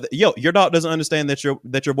your dog doesn't understand that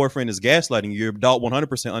your boyfriend is gaslighting you. Your dog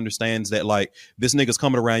 100% understands that, like, this nigga's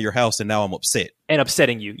coming around your house and now I'm upset and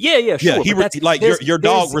upsetting you. Yeah, sure. Yeah, your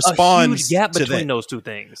dog responds a huge gap between to that. Those two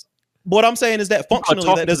things. What I'm saying is that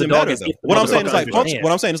functionally that doesn't matter. What I'm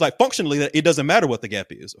saying is like functionally that it doesn't matter what the gap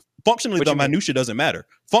is. Functionally, the minutia doesn't matter.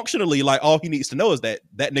 Functionally, like, all he needs to know is that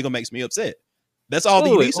nigga makes me upset. That's all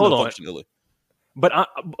he needs to know functionally. But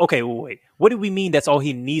wait. What do we mean? That's all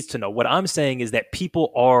he needs to know. What I'm saying is that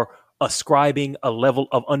people are ascribing a level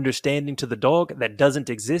of understanding to the dog that doesn't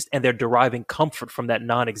exist, and they're deriving comfort from that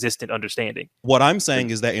non-existent understanding. What I'm saying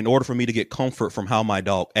is that in order for me to get comfort from how my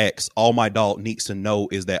dog acts, all my dog needs to know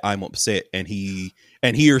is that I'm upset, and he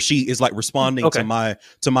or she is like responding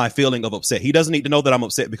to my feeling of upset. He doesn't need to know that I'm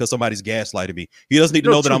upset because somebody's gaslighting me. He doesn't need to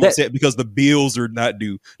know that I'm upset because the bills are not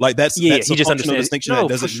due. Like that's he a just functional distinction that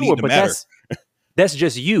doesn't need to matter. That's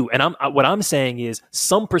just you. And what I'm saying is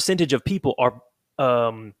some percentage of people are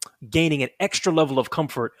gaining an extra level of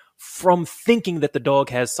comfort from thinking that the dog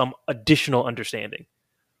has some additional understanding.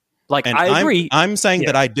 Like, and I agree. I'm saying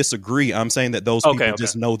that I disagree. I'm saying that those people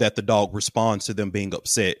just know that the dog responds to them being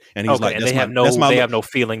upset, and he's like, and they have no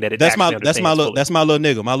feeling that that's my little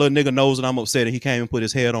nigga. My little nigga knows that I'm upset, and he came and put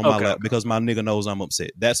his head on my lap because my nigga knows I'm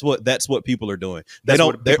upset. That's what people are doing.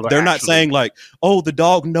 They're not saying like, oh, the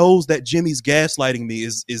dog knows that Jimmy's gaslighting me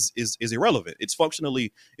is irrelevant. It's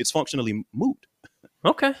functionally moot.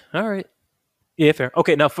 Okay, all right, yeah, fair.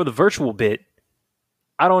 Okay, now for the virtual bit,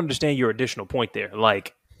 I don't understand your additional point there.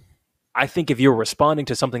 Like, I think if you're responding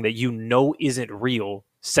to something that you know isn't real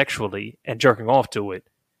sexually and jerking off to it,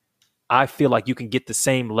 I feel like you can get the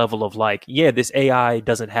same level of like, yeah, this AI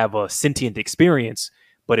doesn't have a sentient experience,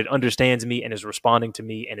 but it understands me and is responding to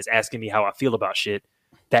me and is asking me how I feel about shit.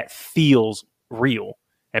 That feels real,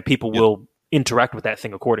 and people will interact with that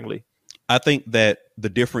thing accordingly. I think that the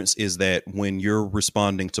difference is that when you're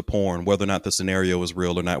responding to porn, whether or not the scenario is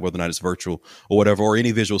real or not, whether or not it's virtual or whatever, or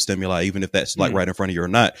any visual stimuli, even if that's like right in front of you or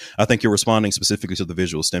not, I think you're responding specifically to the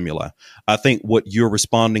visual stimuli. I think what you're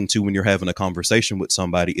responding to when you're having a conversation with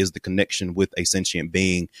somebody is the connection with a sentient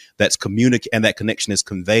being that's and that connection is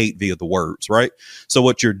conveyed via the words, right? So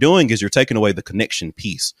what you're doing is you're taking away the connection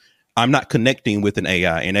piece. I'm not connecting with an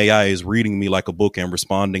AI, and AI is reading me like a book and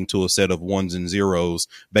responding to a set of ones and zeros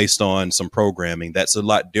based on some programming. That's a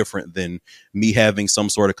lot different than me having some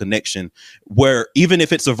sort of connection where even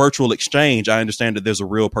if it's a virtual exchange, I understand that there's a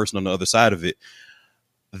real person on the other side of it.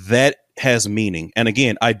 That has meaning. And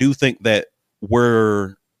again, I do think that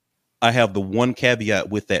where I have the one caveat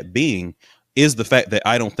with that being is the fact that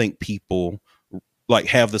I don't think people like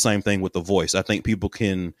have the same thing with the voice. I think people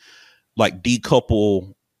can like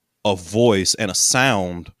decouple a voice and a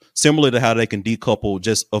sound similar to how they can decouple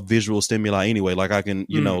just a visual stimuli anyway. Like I can,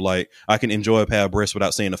 like I can enjoy a pair of breasts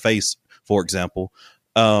without seeing a face, for example.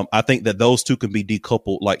 I think that those two can be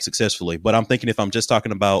decoupled like successfully. But I'm thinking if I'm just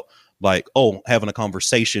talking about like, having a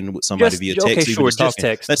conversation with somebody via text, just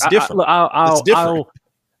text. That's different. That's different.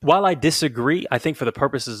 While I disagree, I think for the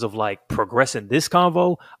purposes of like progressing this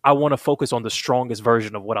convo, I want to focus on the strongest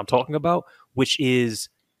version of what I'm talking about, which is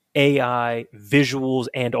AI, visuals,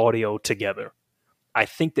 and audio together. I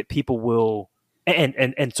think that people will,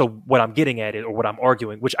 and so what I'm getting at it, or what I'm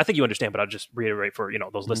arguing, which I think you understand, but I'll just reiterate for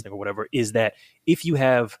those listening or whatever, is that if you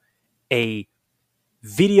have a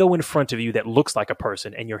video in front of you that looks like a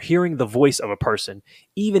person and you're hearing the voice of a person,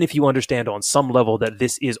 even if you understand on some level that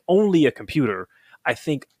this is only a computer, I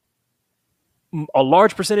think a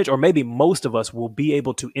large percentage, or maybe most of us, will be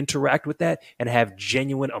able to interact with that and have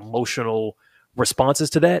genuine emotional responses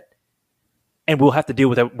to that, and we'll have to deal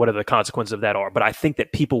with whatever the consequences of that are. But I think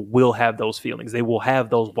that people will have those feelings. They will have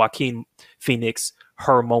those Joaquin Phoenix,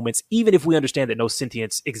 her moments, even if we understand that no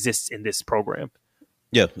sentience exists in this program.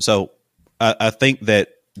 Yeah, so I think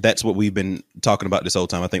that that's what we've been talking about this whole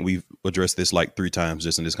time. I think we've addressed this like 3 times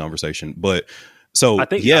just in this conversation. But so I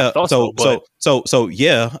think, I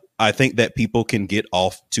think that people can get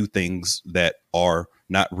off to things that are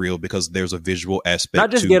not real because there's a visual aspect.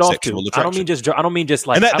 Not just to get off sexual to. attraction. I don't mean just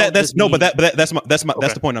like. And that's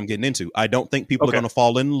the point I'm getting into. I don't think people are going to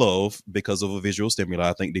fall in love because of a visual stimuli.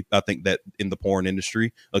 I think that in the porn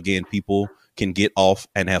industry, again, people can get off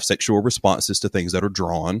and have sexual responses to things that are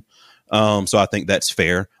drawn. So I think that's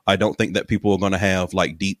fair. I don't think that people are going to have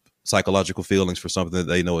like deep psychological feelings for something that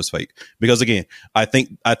they know is fake, because again, I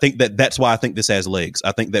think that's why I think this has legs.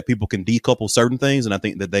 I think that people can decouple certain things, and I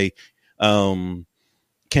think that they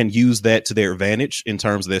can use that to their advantage in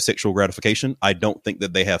terms of their sexual gratification. I don't think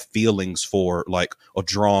that they have feelings for like a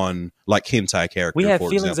drawn like hentai character. We have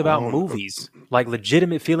feelings about movies, like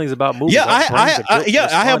legitimate feelings about movies. Yeah, I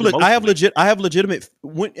have legitimate,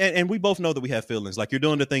 and we both know that we have feelings. Like you're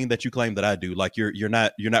doing the thing that you claim that I do. Like you're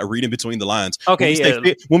not reading between the lines.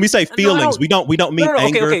 Okay, when we say feelings, we don't mean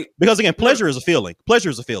anger, because again, pleasure is a feeling. Pleasure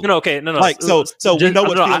is a feeling. No. Like so we know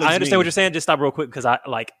what feelings I understand mean. what you're saying. Just stop real quick, because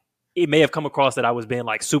it may have come across that I was being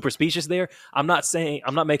like super specious there. I'm not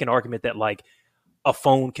making an argument that like a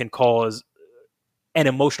phone can cause an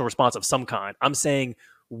emotional response of some kind. I'm saying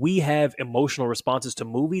we have emotional responses to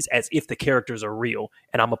movies as if the characters are real,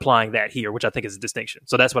 and I'm applying that here, which I think is a distinction.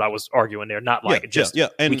 So that's what I was arguing there, not like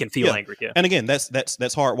we can feel angry. Yeah, and again, that's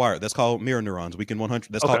hardwired. That's called mirror neurons. We can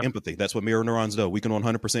 100. That's called empathy. That's what mirror neurons do. We can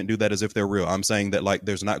 100% do that as if they're real. I'm saying that like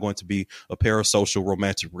there's not going to be a parasocial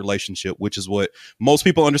romantic relationship, which is what most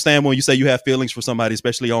people understand when you say you have feelings for somebody,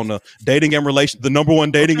 especially on the dating and the number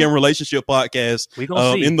one dating and relationship podcast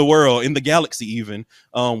in the world, in the galaxy, even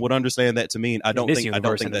would understand that to mean. I don't think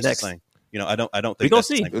that's the same. I don't think that's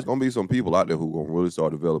the same. There's gonna be some people out there who gonna really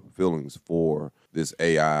start developing feelings for this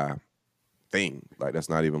AI thing. Like that's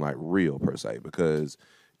not even like real per se, because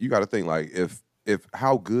you got to think like if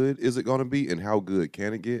how good is it gonna be and how good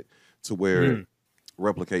can it get to where it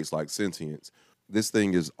replicates like sentience. This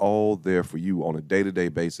thing is all there for you on a day-to-day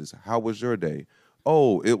basis. How was your day?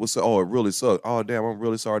 Oh, it really sucked. Oh, damn, I'm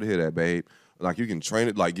really sorry to hear that, babe. Like you can train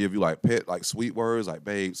it, like give you like pet, like sweet words, like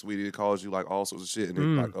babe, sweetie, it calls you like all sorts of shit, and it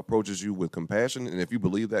like approaches you with compassion. And if you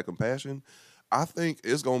believe that compassion, I think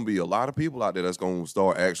it's gonna be a lot of people out there that's gonna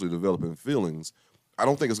start actually developing feelings. I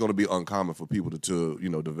don't think it's gonna be uncommon for people to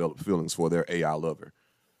develop feelings for their AI lover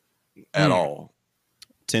at all.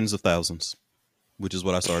 Tens of thousands, which is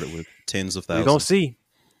what I started with. Tens of thousands. We're gonna see.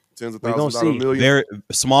 Tens of thousands, not a million. Very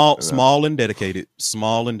small and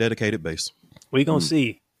dedicated base. We're gonna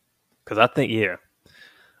see. Because I think,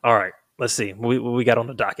 all right, let's see. What we got on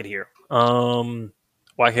the docket here. YK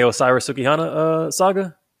Osiris Sukihana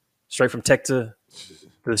saga, straight from tech to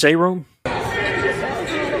the shade room. Oh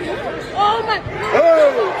my!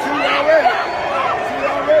 Oh,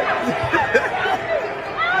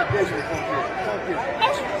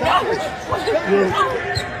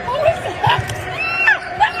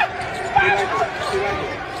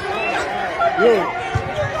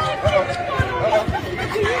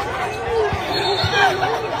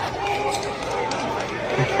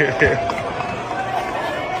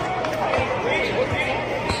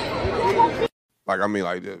 Like, I mean,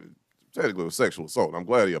 like, technically it was sexual assault. I'm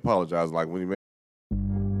glad he apologized. Like, when he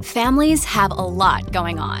made. Families have a lot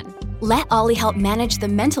going on. Let Ollie help manage the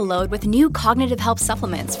mental load with new cognitive help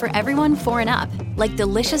supplements for everyone 4 and up, like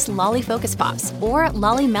delicious Lolly Focus Pops or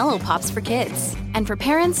Lolly Mellow Pops for kids. And for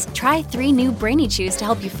parents, try 3 new Brainy Chews to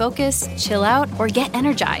help you focus, chill out, or get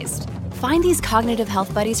energized. Find these cognitive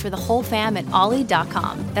health buddies for the whole fam at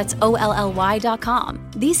ollie.com. That's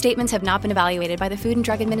OLLY.com. These statements have not been evaluated by the Food and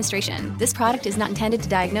Drug Administration. This product is not intended to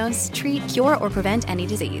diagnose, treat, cure, or prevent any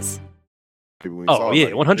disease. Oh, yeah,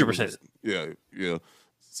 100%. Yeah.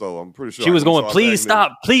 So I'm pretty sure she was going, please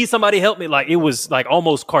stop, please somebody help me. Like it was like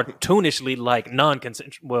almost cartoonishly like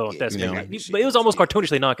non-consensual. Well, that's but it was almost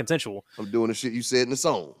cartoonishly non-consensual. I'm doing the shit you said in the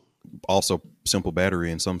song. Also, simple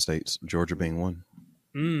battery in some states, Georgia being one.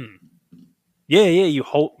 Yeah, you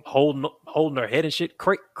holding her head and shit,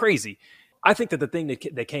 crazy. I think that the thing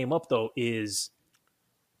that came up though is,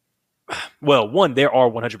 well, one, there are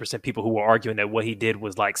 100% people who are arguing that what he did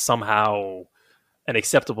was like somehow an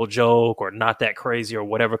acceptable joke or not that crazy or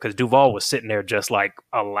whatever, because Duvall was sitting there just like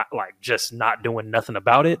just not doing nothing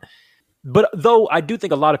about it. But though I do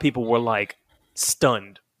think a lot of people were like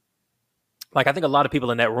stunned. Like I think a lot of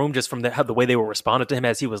people in that room, just from the way they were responding to him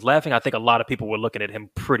as he was laughing, I think a lot of people were looking at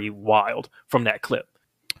him pretty wild from that clip.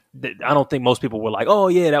 I don't think most people were like, "Oh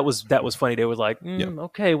yeah, that was funny." They was like,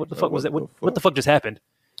 "Okay, what the fuck was that? What the fuck just happened?"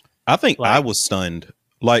 I think I was stunned,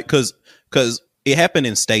 like because it happened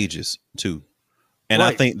in stages too. And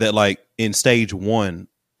I think that like in stage 1,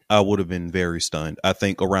 I would have been very stunned. I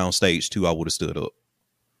think around stage 2, I would have stood up.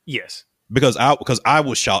 Yes. Because I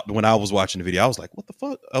was shocked when I was watching the video. I was like, what the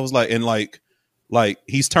fuck? I was like, and like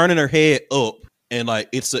he's turning her head up and like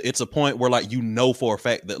it's a point where like for a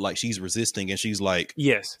fact that like she's resisting and she's like,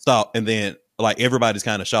 yes, stop. And then like everybody's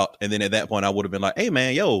kind of shocked. And then at that point I would have been like, hey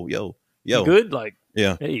man, yo. You good? Like,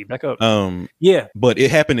 yeah. Hey, back up. Yeah. But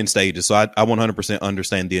it happened in stages. So I 100%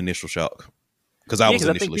 understand the initial shock. Because I was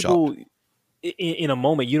initially shocked. In a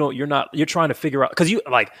moment, you're trying to figure out, because you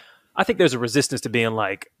like, I think there's a resistance to being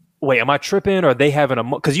like, wait, am I tripping? Or are they having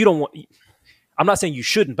because you don't want, I'm not saying you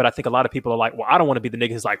shouldn't, but I think a lot of people are like, well, I don't want to be the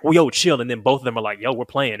nigga who's like, well, yo, chill. And then both of them are like, yo, we're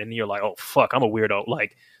playing. And you're like, oh, fuck, I'm a weirdo.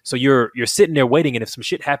 Like, so you're sitting there waiting. And if some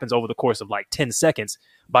shit happens over the course of like 10 seconds,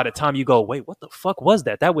 by the time you go, wait, what the fuck was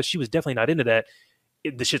that? She was definitely not into that.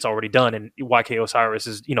 The shit's already done, and YK Osiris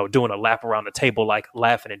is, doing a lap around the table, like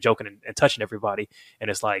laughing and joking and touching everybody. And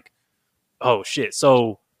it's like, oh shit.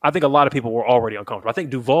 So I think a lot of people were already uncomfortable. I think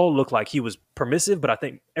Duvall looked like he was permissive, but I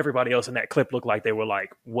think everybody else in that clip looked like they were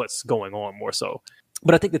like, what's going on more so.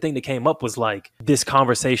 But I think the thing that came up was like this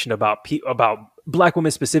conversation about Black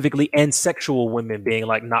women specifically and sexual women being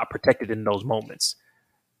like not protected in those moments.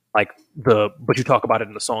 Like but you talk about it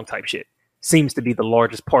in the song type shit. seems to be the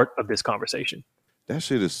largest part of this conversation. That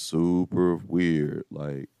shit is super weird.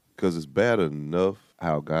 Like, because it's bad enough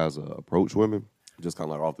how guys approach women, just kind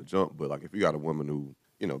of like off the jump. But like, if you got a woman who,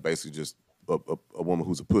 you know, basically just a woman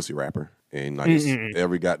who's a pussy rapper, and like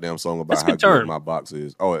every goddamn song about how good my box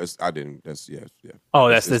is. Oh, that's yeah. Oh,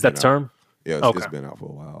 is that the term? Yeah, it's been out for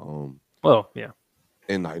a while. Well, yeah.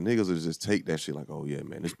 And like niggas will just take that shit like, oh yeah,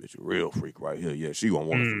 man, this bitch a real freak right here. Yeah, she gonna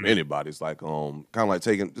want it from anybody. It's like kind of like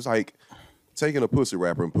taking a pussy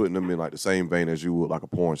rapper and putting them in like the same vein as you would like a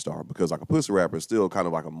porn star, because like a pussy rapper is still kind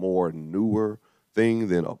of like a more newer thing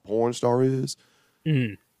than a porn star is.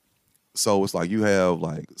 So it's like you have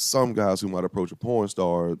like some guys who might approach a porn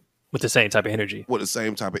star with the same type of energy. With the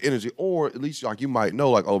same type of energy, or at least like you might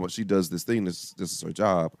know like, oh, but she does this thing. This is her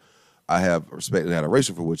job. I have respect and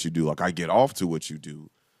adoration for what you do. Like I get off to what you do,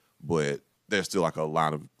 but there's still like a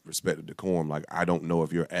line of respect and decorum. Like I don't know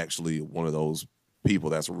if you're actually one of those people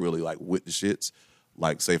that's really like with the shits.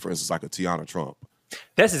 Like say for instance like a Tiana Trump.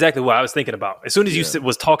 That's exactly what I was thinking about. As soon as you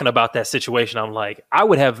was talking about that situation, I'm like, I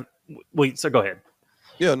would have. Wait, so go ahead.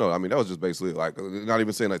 Yeah, no, I mean that was just basically like not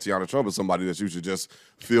even saying like Tiana Trump is somebody that you should just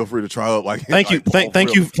feel free to try out. Like, thank you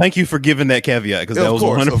for giving that caveat, because that was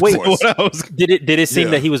 100% what I was. Did it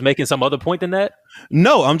seem that he was making some other point than that?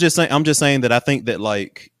 No, I'm just saying that I think that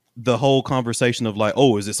like the whole conversation of like,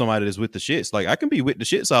 oh, is it somebody that's with the shits? Like I can be with the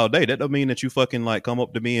shits all day. That don't mean that you fucking like come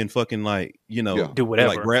up to me and fucking like, you know, do whatever,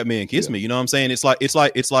 like grab me and kiss me. You know what I'm saying? It's like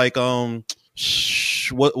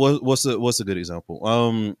what's a good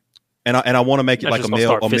example? And I want to make it like a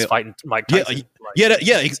male fighting Mike Tyson.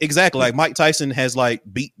 Exactly. Like Mike Tyson has like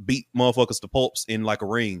beat motherfuckers to pulps in like a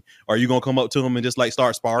ring. Are you gonna come up to him and just like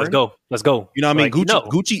start sparring? Let's go. You know what I mean?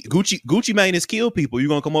 Gucci Mane is kill people. You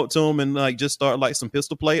gonna come up to him and like just start like some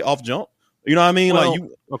pistol play off jump? You know what I mean? Well, like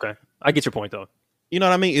you. Okay, I get your point though. You know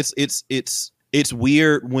what I mean? It's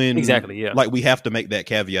weird when like we have to make that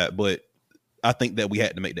caveat, but I think that we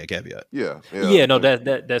had to make that caveat. Yeah. No,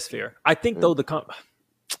 that's fair. I think though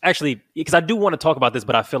actually, because I do want to talk about this,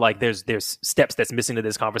 but I feel like there's steps that's missing to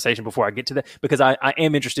this conversation before I get to that, because I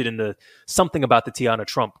am interested in something about the Tiana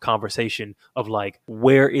Trump conversation of like,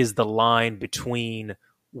 where is the line between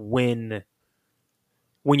when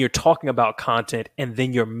you're talking about content and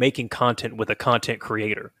then you're making content with a content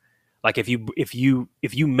creator. Like if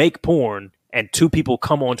you make porn and two people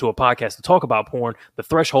come onto a podcast to talk about porn, the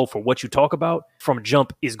threshold for what you talk about from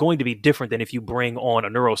jump is going to be different than if you bring on a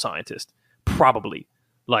neuroscientist, probably.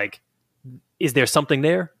 Like, is there something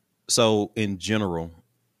there? So in general,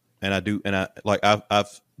 and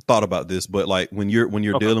I've thought about this, but like when you're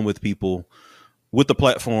dealing with people with the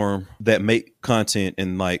platform that make content,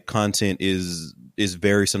 and like content is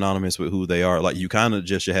very synonymous with who they are, like you kind of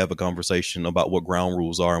just should have a conversation about what ground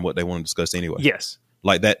rules are and what they want to discuss anyway. Yes.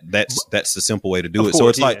 Like that's the simple way to do it. So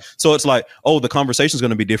it's like, oh, the conversation is going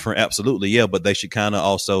to be different. Absolutely. Yeah. But they should kind of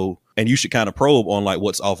also, and you should kind of probe on like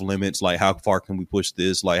what's off limits, like how far can we push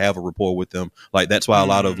this, like have a rapport with them. Like that's why a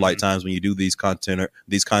lot of like times when you do these content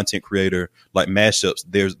creator like mashups,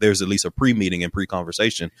 there's at least a pre-meeting and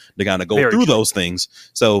pre-conversation to kind of go through those things.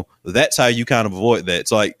 So that's how you kind of avoid that.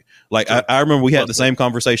 It's like I remember we had the same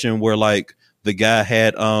conversation where like the guy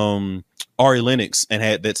had Ari Lennox and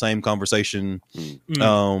had that same conversation,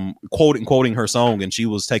 quoting her song, and she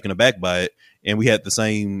was taken aback by it. And we had the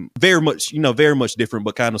same, very much different,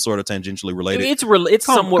 but kind of sort of tangentially related. It's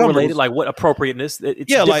somewhat related, like what appropriateness. It's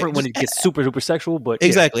different when it gets super, super sexual, but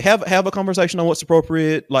exactly. Yeah. Have a conversation on what's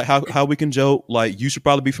appropriate, like how we can joke. Like you should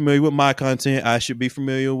probably be familiar with my content. I should be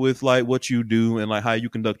familiar with like what you do and like how you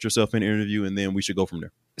conduct yourself in an interview, and then we should go from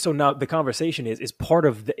there. So now the conversation is part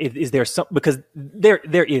of is there some, because there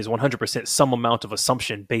is 100% some amount of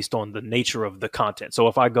assumption based on the nature of the content. So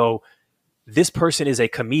if I go, this person is a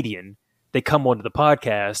comedian, they come onto the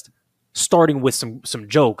podcast, starting with some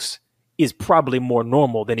jokes is probably more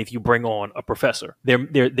normal than if you bring on a professor.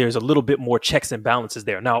 There's a little bit more checks and balances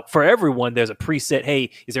there. Now, for everyone, there's a preset,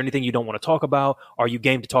 hey, is there anything you don't want to talk about? Are you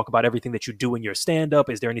game to talk about everything that you do in your stand-up?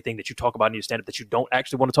 Is there anything that you talk about in your stand-up that you don't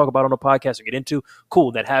actually want to talk about on a podcast or get into?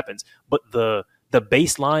 Cool, that happens. But the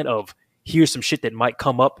baseline of here's some shit that might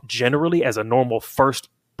come up generally as a normal first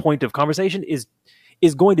point of conversation is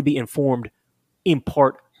going to be informed in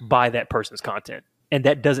part by that person's content. And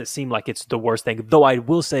that doesn't seem like it's the worst thing. Though I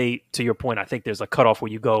will say, to your point, I think there's a cutoff where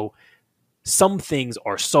you go, some things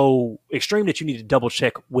are so extreme that you need to double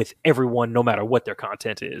check with everyone, no matter what their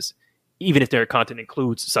content is, even if their content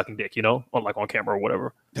includes sucking dick, on camera or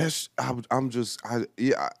whatever. I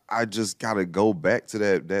just gotta go back to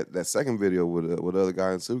that second video with the other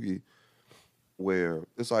guy in Suki, where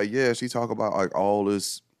it's like, yeah, she talk about like all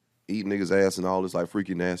this eating niggas ass and all this like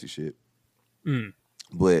freaky nasty shit,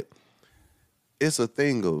 but it's a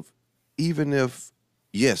thing of, even if,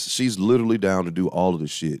 yes, she's literally down to do all of the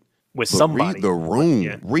shit. With somebody. Read the room.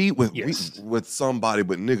 Yeah. Read with somebody,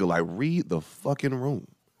 but nigga, like, read the fucking room.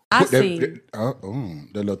 I sing. The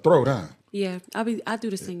little throw down. Yeah, I do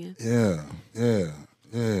the singing. Yeah.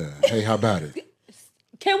 Hey, how about it?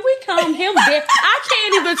 Can we calm him down? I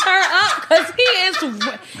can't even turn up because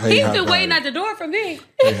he's been waiting at the door for me.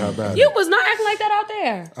 Hey, how about You it? was not acting like that out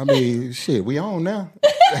there. I mean, shit, we on now.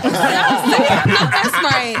 That's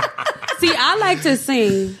right. See, I like to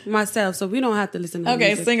sing myself, so we don't have to listen to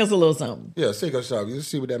music. Sing us a little something. Yeah, sing us something. Let's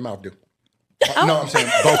see what that mouth do. No, I'm saying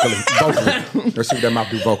vocally. Let's see what that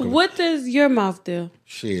mouth do vocally. What does your mouth do?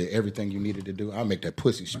 Shit, everything you needed to do. I'll make that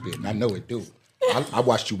pussy spit, and I know it do. I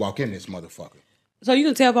watched you walk in this motherfucker. So you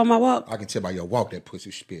can tell by my walk? I can tell by your walk that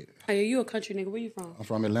pussy spit. Hey, you a country nigga. Where you from? I'm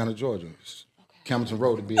from Atlanta, Georgia. Campbellton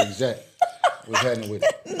Road to be exact. What's happening with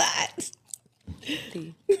it? Not.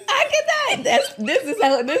 I cannot. This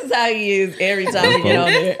is how he is every time we get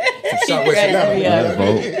on there. Southwest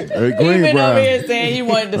Atlanta. Even over here saying you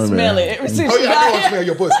wanted to smell it. Oh yeah, I want to smell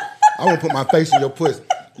your pussy. I want to put my face in your pussy.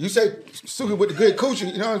 You say Suki with the good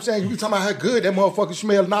coochie, you know what I'm saying? You be talking about how good that motherfucker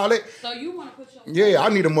smell and all that. So you want to put your... Yeah, I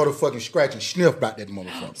need a motherfucking scratch and sniff about that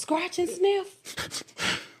motherfucker. Scratch and sniff?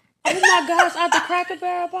 Oh my gosh, out the Cracker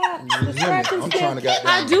Barrel box. The scratch and I'm sniff. trying to get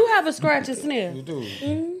I do have a scratch and sniff. You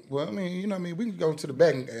do? Well, I mean, you know what I mean? We can go to the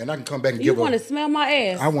back and I can come back and You give her... want to smell my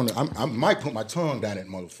ass? I might put my tongue down that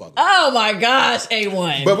motherfucker. Oh my gosh,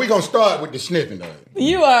 A1. But we're going to start with the sniffing though.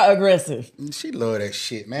 You are aggressive. She love that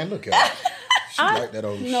shit, man. Look at her. She like that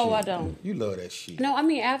old shit. No, I don't. You love that shit. No, I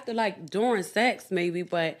mean after like during sex maybe,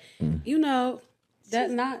 but you know, that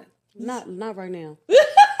not right now.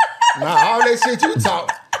 Nah, all that shit you talk.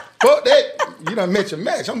 Fuck that. You done met your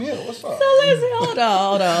match. I'm here. What's up? So listen, hold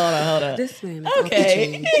on. This man is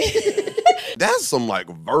okay. That's some like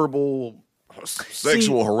verbal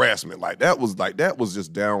sexual harassment. Like that was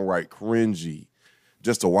just downright cringy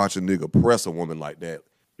just to watch a nigga press a woman like that.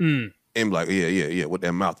 And be like, yeah, what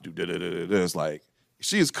that mouth do. It's like,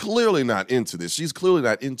 she is clearly not into this. She's clearly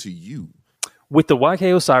not into you. With the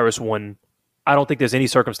YK Osiris one, I don't think there's any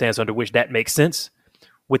circumstance under which that makes sense.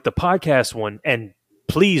 With the podcast one, and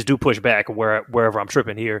please do push back wherever I'm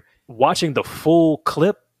tripping here, watching the full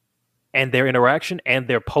clip and their interaction and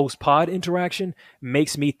their post-pod interaction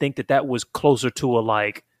makes me think that was closer to a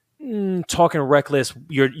like, talking reckless,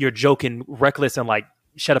 you're joking reckless and like,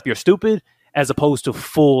 shut up, you're stupid, as opposed to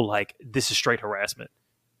full, like, this is straight harassment.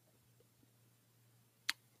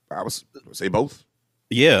 I would say both.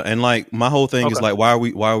 Yeah, and like my whole thing is like, why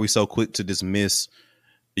are we so quick to dismiss,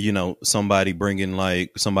 you know, somebody bringing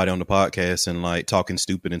like somebody on the podcast and like talking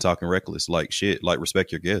stupid and talking reckless? Like shit, like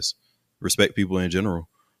respect your guests, respect people in general.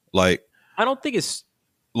 Like I don't think it's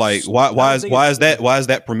like why is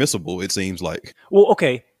that permissible? It seems like. Well,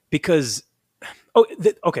 okay, because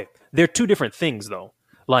they're two different things though.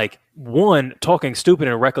 Like, one, talking stupid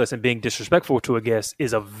and reckless and being disrespectful to a guest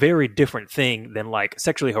is a very different thing than, like,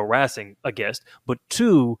 sexually harassing a guest. But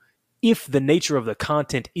two, if the nature of the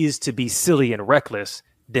content is to be silly and reckless,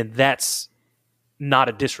 then that's not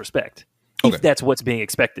a disrespect. Okay. If that's what's being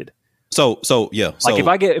expected. So yeah. Like,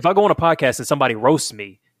 if I go on a podcast and somebody roasts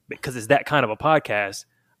me because it's that kind of a podcast,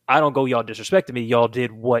 I don't go, y'all disrespected me. Y'all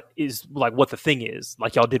did what the thing is.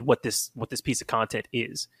 Like, y'all did what this piece of content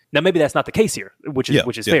is. Now, maybe that's not the case here, which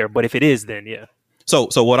is fair. But if it is, then yeah. So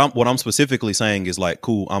what I'm specifically saying is like,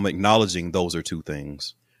 cool. I'm acknowledging those are two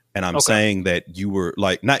things, and I'm saying that you were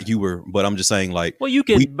like, not you were, but I'm just saying like, well, you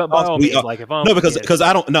can, but by all means, like if I'm because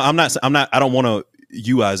I don't I don't want to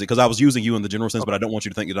you-ize it because I was using you in the general sense, but I don't want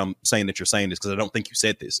you to think that I'm saying that you're saying this because I don't think you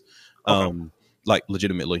said this, like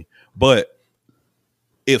legitimately, but.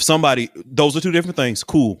 If somebody, those are two different things.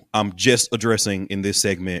 Cool. I'm just addressing in this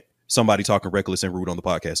segment somebody talking reckless and rude on the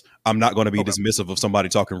podcast. I'm not going to be dismissive of somebody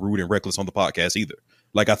talking rude and reckless on the podcast either.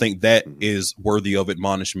 Like, I think that is worthy of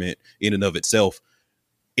admonishment in and of itself.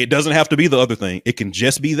 It doesn't have to be the other thing. It can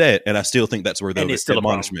just be that. And I still think that's worthy of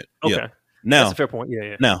admonishment. Okay. Now, that's a fair point.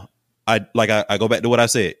 Yeah. Now, I go back to what I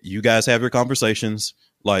said. You guys have your conversations.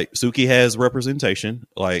 Like, Suki has representation.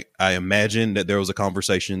 Like, I imagine that there was a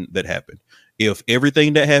conversation that happened. If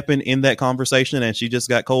everything that happened in that conversation and she just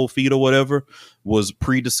got cold feet or whatever was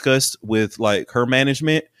pre-discussed with like her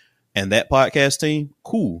management and that podcast team,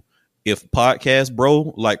 cool. If podcast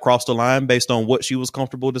bro like crossed the line based on what she was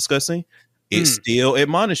comfortable discussing, it's still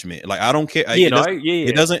admonishment. Like, I don't care.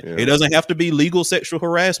 It doesn't have to be legal sexual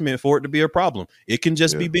harassment for it to be a problem. It can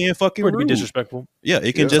just be being fucking rude. Be disrespectful. Yeah,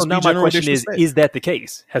 it can just so be now my general question disrespect. is that the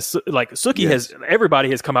case? Has like Suki has everybody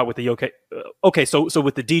has come out with the okay. So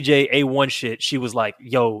with the DJ A1 shit, she was like,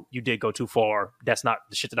 "Yo, you did go too far. That's not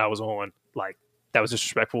the shit that I was on." Like, that was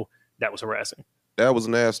disrespectful. That was harassing. That was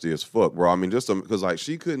nasty as fuck, bro. I mean, just because like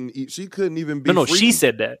she couldn't even be. No, freaky. she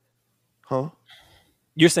said that. Huh?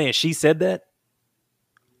 You're saying she said that?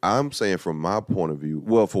 I'm saying from my point of view.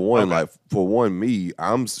 Well, for one, me,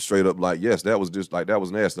 I'm straight up like, yes, that was just like that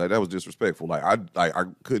was nasty. Like that was disrespectful. Like I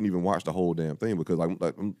couldn't even watch the whole damn thing because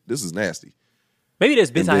this is nasty. Maybe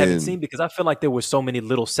there's bits I haven't seen because I feel like there were so many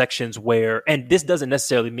little sections where, and this doesn't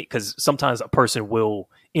necessarily mean, because sometimes a person will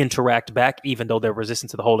interact back even though they're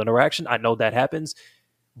resistant to the whole interaction. I know that happens,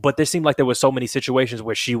 but there seemed like there were so many situations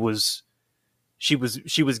where she was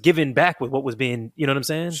giving back with what was being, you know what I'm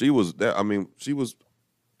saying? She was that. I mean, she was.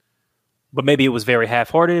 But maybe it was very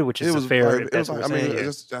half-hearted, which is fair.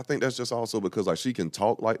 I think that's just also because like she can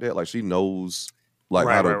talk like that, like she knows like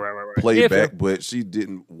Right, how to right. play Yeah, back, fair. but she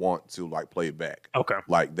didn't want to like play back. Okay.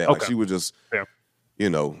 Like that. Okay. Like she was just,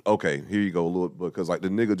 okay, here you go, Lord, because like the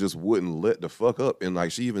nigga just wouldn't let the fuck up, and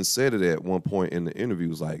like she even said it at one point in the interview,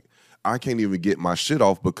 was like, I can't even get my shit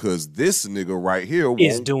off because this nigga right here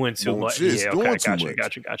is doing too much. Shit, Yeah, doing got too you.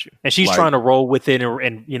 much. And she's Like- trying to roll with it,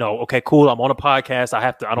 and okay, cool. I'm on a podcast.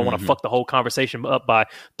 I don't want to Mhm. fuck the whole conversation up by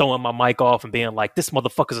throwing my mic off and being like, this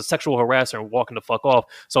motherfucker's a sexual harasser and walking the fuck off.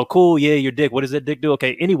 So cool, yeah, your dick. What does that dick do?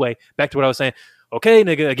 Okay, anyway, back to what I was saying. Okay,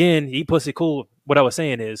 nigga, again, eat pussy, cool. What I was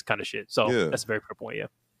saying is kind of shit. So Yeah. that's a very fair point. Yeah.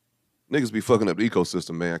 Niggas be fucking up the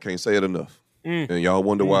ecosystem, man. I can't say it enough. And y'all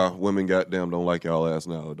wonder why women goddamn don't like y'all ass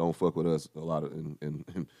now. Don't fuck with us a lot of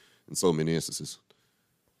in so many instances.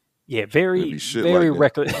 Yeah, It'd very, be shit very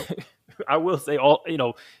like that. reckless. I will say,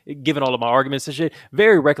 given all of my arguments and shit,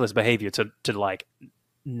 very reckless behavior to like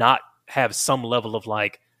not have some level of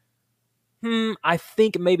like, I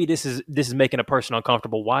think maybe this is making a person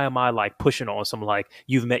uncomfortable. Why am I like pushing on some like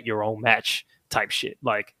you've met your own match type shit?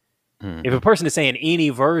 Like, if a person is saying any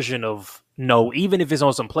version of no, even if it's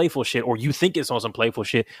on some playful shit or you think it's on some playful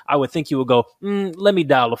shit, I would think you would go, let me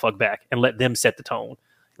dial the fuck back and let them set the tone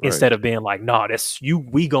instead of being like, nah, that's you.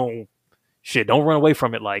 We gon' shit. Don't run away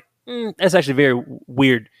from it. Like that's actually very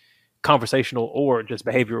weird conversational or just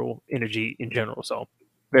behavioral energy in general. So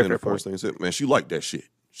very And fair the first thing he said, man, she liked that shit.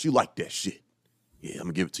 She liked that shit. Yeah, I'm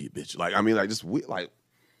gonna give it to you, bitch. Like, I mean, like, just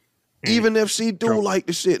even if she do like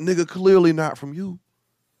the shit, nigga, clearly not from you.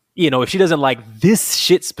 If she doesn't like this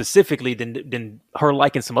shit specifically, then her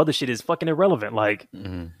liking some other shit is fucking irrelevant. Like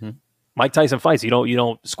Mike Tyson fights, you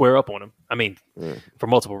don't square up on him. I mean, for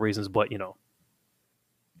multiple reasons, but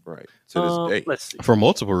right to this day, let's see. For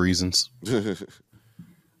multiple reasons.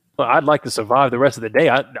 Well, I'd like to survive the rest of the day.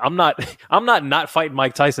 I'm not fighting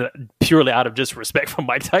Mike Tyson purely out of just respect for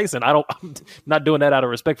Mike Tyson. I'm not doing that out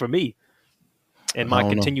of respect for me and my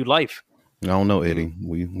continued life. I don't know, Eddie.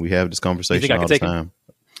 We have this conversation all the take time.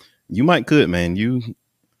 You might could, man. You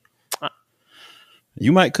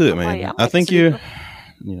might could, man. I think you've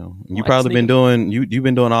probably been doing you've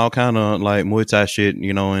been doing all kind of like Muay Thai shit,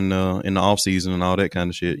 in the off season and all that kind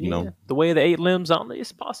of shit. The way of the 8 limbs,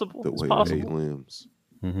 it's possible. The way possible. of the 8 limbs.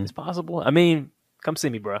 It's possible. I mean, come see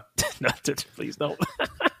me, bro. Please don't.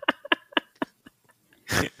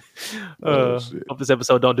 Hope this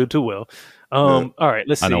episode don't do too well. All right,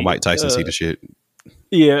 let's see. I know Mike Tyson see the shit.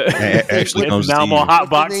 Yeah, actually comes now I'm on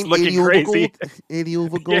Hotbox looking crazy. Eddie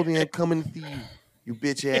over Golden coming to you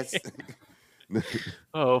bitch ass.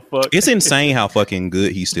 Oh fuck! It's insane how fucking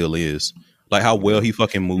good he still is. Like how well he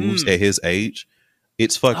fucking moves at his age.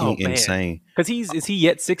 It's fucking insane. Because is he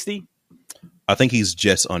yet 60? I think he's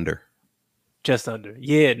just under. Just under.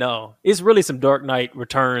 Yeah, no. It's really some Dark Knight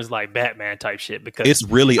Returns like Batman type shit. Because it's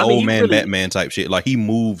really old man Batman type shit. Like he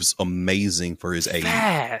moves amazing for his age.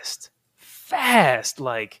 Fast.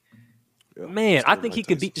 Like, man, I think he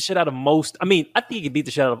could beat the shit out of most. I think he could beat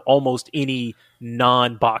the shit out of almost any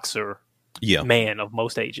non-boxer man of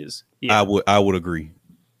most ages. Yeah. I would agree.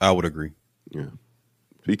 Yeah.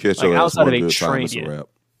 If he catch your ass one good time, it's a wrap.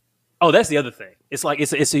 Oh, that's the other thing. It's like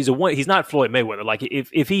he's not Floyd Mayweather. Like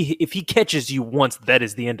if he catches you once, that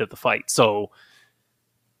is the end of the fight. So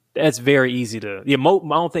that's very easy to I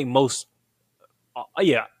don't think most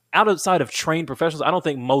outside of trained professionals, I don't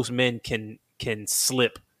think most men can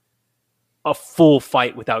slip a full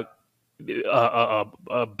fight without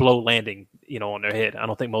a blow landing, on their head. I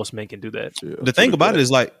don't think most men can do that. Yeah, the thing about it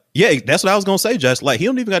is like, that's what I was gonna say, Josh. Like he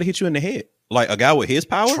don't even got to hit you in the head. Like a guy with his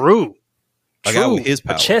power. True. A guy with his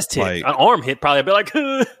power. A chest hit, like, an arm hit, probably. I'd be like,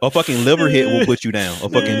 a fucking liver hit will put you down. A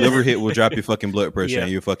fucking liver hit will drop your fucking blood pressure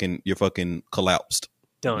and you're fucking collapsed.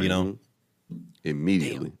 Done.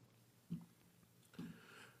 Immediately.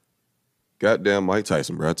 Goddamn Mike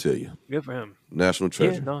Tyson, bro. I tell you. Good for him. National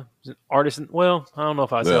treasure. Yeah, no, he's an artist. Well, I don't know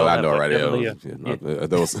if I said Well, that. I know, but right? definitely,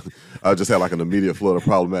 That was, I just had like an immediate flood of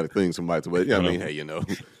problematic things from Mike. But yeah, I mean, hey,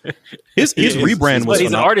 his rebrand was. He's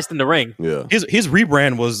an artist in the ring. Yeah, his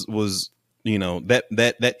rebrand was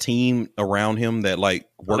that team around him that like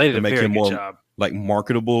worked to make him more like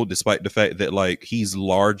marketable, despite the fact that like he's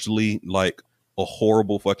largely like a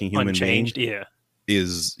horrible fucking human Unchanged, being. yeah.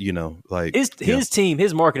 Is like his team,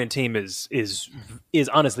 his marketing team is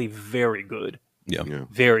honestly very good. Yeah,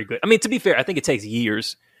 very good. I mean, to be fair, I think it takes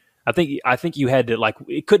years. I think you had to like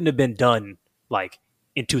it couldn't have been done like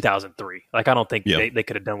in 2003. Like I don't think they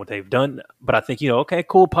could have done what they've done. But I think okay,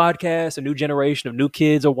 cool podcast. A new generation of new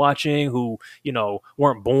kids are watching who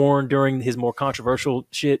weren't born during his more controversial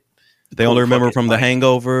shit. They only remember from The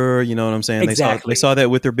Hangover. You know what I'm saying? Exactly. They saw that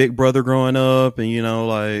with their big brother growing up, and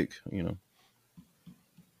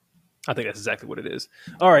I think that's exactly what it is.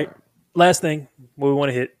 All right. Last thing we want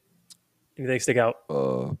to hit. Anything stick out?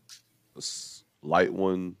 Light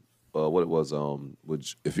one. What it was?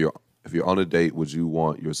 If you're on a date, would you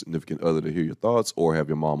want your significant other to hear your thoughts or have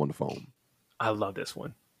your mom on the phone? I love this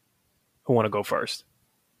one. Who want to go first?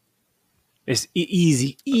 It's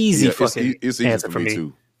easy fucking it's easy answer for me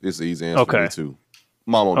too. It's an easy answer for me too.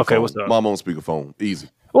 Mom on the phone. What's up? Mom on speakerphone. Easy.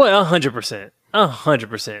 Well, 100%.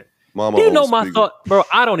 100%. Mama, do you know my thought, bro?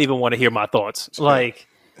 I don't even want to hear my thoughts. Like,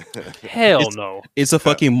 hell no. It's a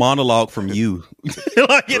fucking monologue from you.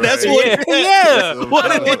 Like, that's what. Yeah. I don't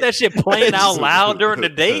want that shit playing out loud during the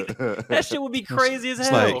date. That shit would be crazy as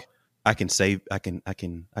hell. Like, I can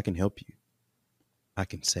help you. I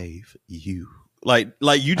can save you. Like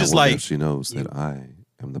you just like. She knows that I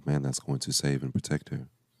am the man that's going to save and protect her.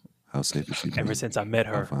 How safe is she? Ever since I met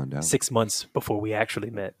her 6 months before we actually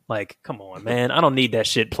met. Like, come on, man. I don't need that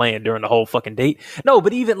shit playing during the whole fucking date. No,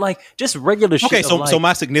 but even like just regular shit. Okay, so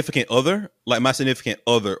my significant other,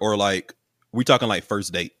 or like we talking like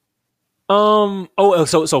first date. Honestly,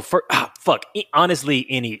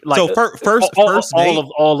 any like so first date,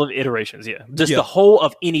 all of iterations, yeah. Just the whole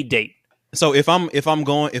of any date. So if I'm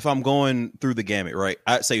going through the gamut, right?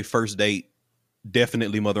 I'd say first date.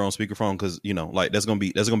 Definitely mother on speakerphone because like that's gonna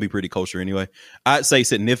be pretty kosher anyway. I'd say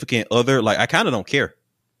significant other, like I kind of don't care.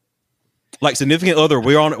 Like significant other,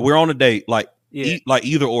 we're on a date, like like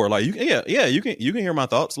either or, like you can hear my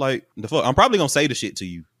thoughts. Like the fuck, I'm probably gonna say the shit to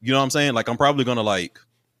you. You know what I'm saying? Like I'm probably gonna like.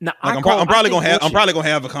 Now, I'm probably gonna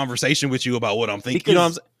have a conversation with you about what I'm thinking. You know what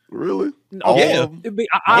I'm saying? Really?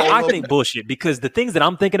 I think bullshit because the things that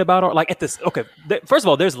I'm thinking about are like at this. Okay, first of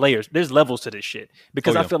all, there's levels to this shit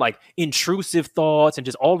because I feel like intrusive thoughts and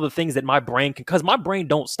just all of the things that my brain can, because my brain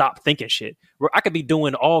don't stop thinking shit. Where I could be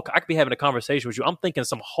having a conversation with you. I'm thinking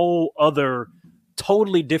some whole other,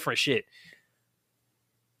 totally different shit.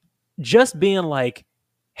 Just being like,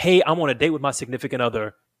 hey, I'm on a date with my significant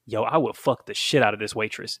other. Yo, I would fuck the shit out of this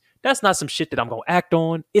waitress. That's not some shit that I'm going to act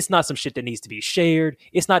on. It's not some shit that needs to be shared.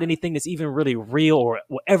 It's not anything that's even really real or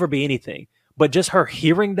will ever be anything. But just her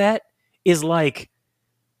hearing that is like,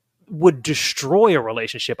 would destroy a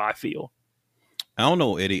relationship, I feel. I don't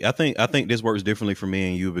know, Eddie. I think this works differently for me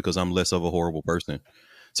and you because I'm less of a horrible person.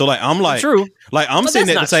 So like, I'm like, true. Like I'm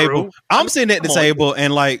sitting at the table. True. I'm sitting at the table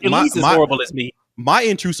and like, at least as horrible as me. My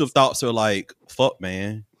intrusive thoughts are like, fuck,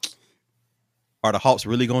 man. Are the Hawks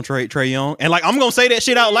really gonna trade Trae Young? And like I'm gonna say that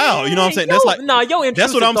shit out loud. You know what I'm saying? That's like your intrusive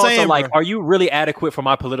that's what I'm thoughts saying. Are like, are you really adequate for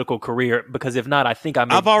my political career? Because if not, I think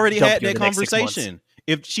I've already had that conversation.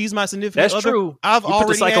 If she's my significant other, true. I've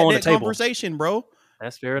already had that conversation, bro.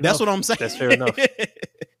 That's fair enough. That's what I'm saying. That's fair enough.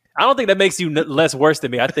 I don't think that makes you less worse than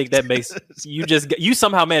me. I think that makes you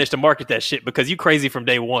somehow managed to market that shit because you crazy from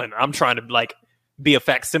day one. I'm trying to like be a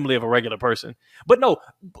facsimile of a regular person. But no,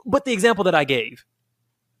 but the example that I gave.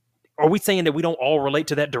 Are we saying that we don't all relate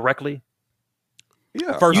to that directly?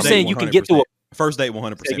 Yeah. First you date, saying 100%. You can get through first date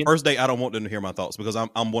 100%. First date, I don't want them to hear my thoughts because I'm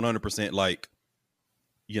 100% like,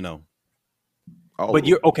 But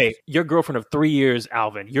you're okay. Your girlfriend of 3 years,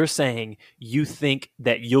 Alvin. You're saying you think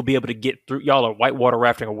that you'll be able to get through. Y'all are whitewater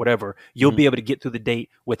rafting or whatever. You'll be able to get through the date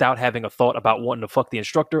without having a thought about wanting to fuck the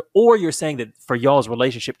instructor. Or you're saying that for y'all's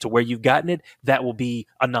relationship to where you've gotten it, that will be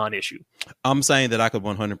a non-issue. I'm saying that I could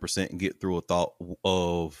 100% get through a thought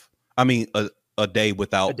of. A day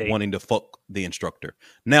without wanting to fuck the instructor.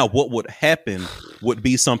 Now, what would happen would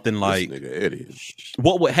be something like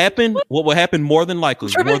what would happen more than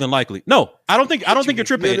likely. No, I don't think you're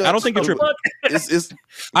tripping. I don't think you're tripping.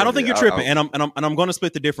 I don't think you're tripping. And I'm going to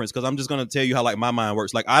split the difference because I'm just going to tell you how like my mind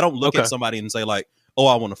works. Like I don't look at somebody and say like, oh,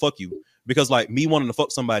 I want to fuck you. Because like me wanting to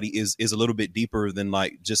fuck somebody is a little bit deeper than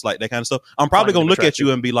like just like that kind of stuff. I'm probably going to look at you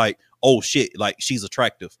and be like, oh shit, like she's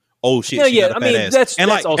attractive. oh shit, Yeah, she yeah. got a I fat mean, ass. that's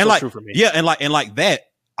like, also and like, true for me. Yeah, and like that,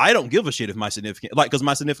 I don't give a shit if my significant, like, because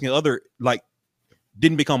my significant other like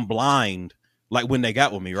didn't become blind like when they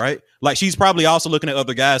got with me, right? Like she's probably also looking at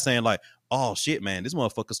other guys saying like, oh shit, man, this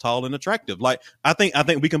motherfucker's tall and attractive. Like I think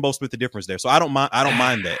we can both split the difference there. So I don't mind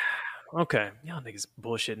that. Okay, y'all niggas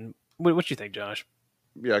bullshitting. What you think, Josh?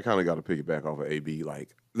 Yeah, I kind of got to piggyback off of AB. Like,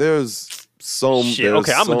 there's some. Shit. There's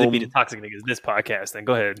Okay, I'm gonna some- be the toxic niggas this podcast. Then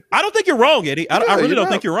go ahead. I don't think you're wrong, Eddie. I really you're don't not-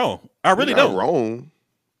 think you're wrong. I really you're not don't. wrong.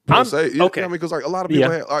 I'm Say, yeah, okay. I mean, because like a lot of people,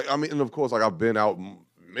 Yeah. have, like, I mean, and of course, like I've been out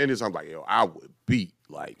many times. Like, yo, I would beat.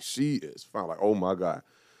 Like, she is fine. Like, oh my god.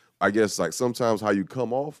 I guess like sometimes how you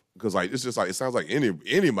come off, because like it's just like it sounds like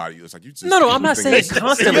anybody. It's like you just No, I'm not saying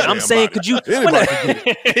constantly. I'm saying could you? Anybody can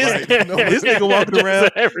get it. Like, you know, This nigga walking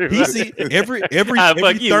around, he see every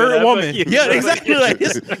fuck you, third man, woman. fuck you. Yeah, exactly. Like,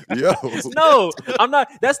 yo, No, I'm not.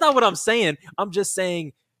 That's not what I'm saying. I'm just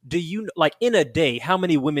saying, do you like in a day, how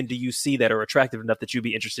many women do you see that are attractive enough that you'd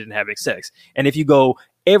be interested in having sex? And if you go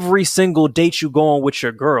every single date you go on with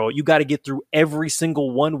your girl, you got to get through every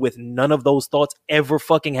single one with none of those thoughts ever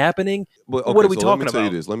fucking happening. But, what are we so talking let me about? Tell you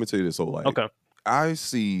this. Let me tell you this. So like, Okay. I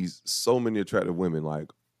see so many attractive women like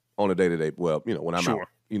on a day to day. Well, you know, when I'm Sure. out,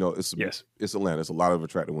 you know, it's Yes. it's Atlanta. It's a lot of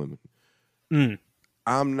attractive women. Mm.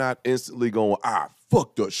 I'm not instantly going,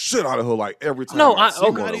 fuck the shit out of her like every time. No, I see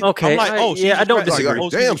one of them. okay. I'm like, oh, yeah, I don't Like, disagree.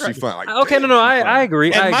 like, damn, she fine. Like, Okay, damn, no, she I fine.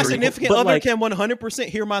 agree. And I my agree. significant But, other like, can 100%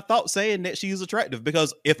 hear my thoughts saying that she's attractive.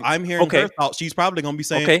 Because if I'm hearing Okay. her thoughts, she's probably gonna be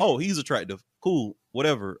saying, Okay. "Oh, he's attractive. Cool,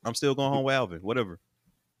 whatever. I'm still going home with Alvin. Whatever."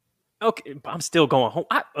 Okay, but I'm still going home.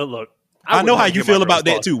 Look. I know would how never you hear my feel about girl's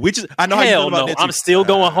that thoughts. too. Which is, I know how you Hell feel about no, that too. I'm still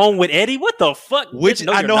going home with Eddie. What the fuck? Which Bitch,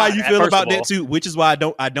 no, I you're know how not, you feel first about of all. that too. Which is why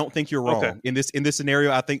I don't think you're wrong Okay. in this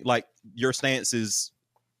scenario. I think like your stance is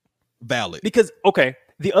valid. Because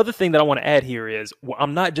the other thing that I want to add here is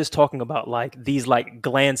I'm not just talking about like these like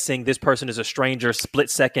glancing, this person is a stranger,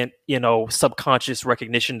 split second, subconscious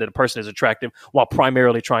recognition that a person is attractive while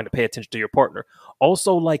primarily trying to pay attention to your partner.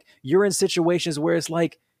 Also, like you're in situations where it's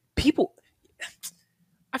like people,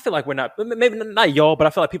 I feel like we're not, maybe not y'all, but I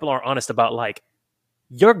feel like people aren't honest about like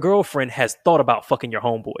your girlfriend has thought about fucking your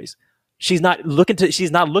homeboys. She's not looking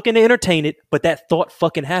to entertain it, but that thought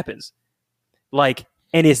fucking happens. Like,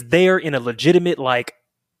 and it's there in a legitimate, like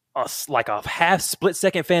a half split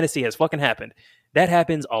second fantasy has fucking happened. That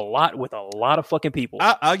happens a lot with a lot of fucking people.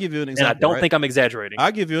 I'll give you an example. And I don't right? think I'm exaggerating.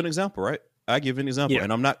 I'll give you an example, right? I'll give you an example, Yeah.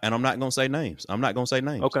 and I'm not gonna say names. I'm not gonna say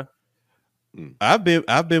names. Okay. I've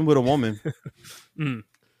been with a woman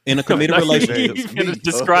in a committed You relationship. gonna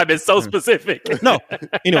describe it so specific. No,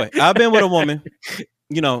 anyway, I've been with a woman,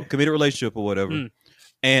 committed relationship or whatever.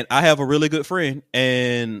 And I have a really good friend,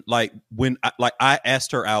 and like when I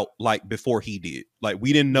asked her out like before he did, like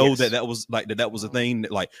we didn't know that was a thing.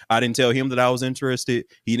 That, like I didn't tell him that I was interested.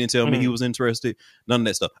 He didn't tell me he was interested. None of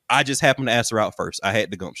that stuff. I just happened to ask her out first. I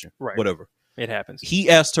had the gumption. Right. Whatever. It happens. He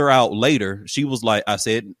asked her out later. She was like, I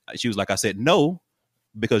said no,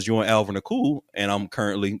 because you and Alvin are cool, and I'm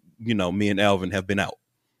currently, me and Alvin have been out.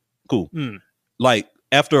 Cool. Like.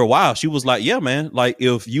 After a while, she was like, yeah, man, like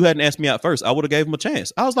if you hadn't asked me out first, I would have gave him a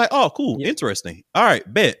chance. I was like, oh, cool. Interesting. All right,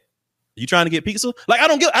 bet. You trying to get pizza? Like, I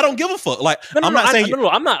don't give a fuck. Like, I'm not saying you're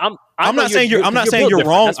wrong. I'm not saying you're wrong. I'm not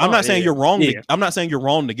saying you're wrong. I'm not saying you're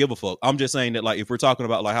wrong to give a fuck. I'm just saying that like, if we're talking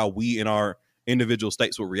about like how we in our individual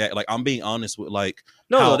states would react, like I'm being honest with like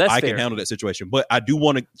how that's I fair. can handle that situation. But I do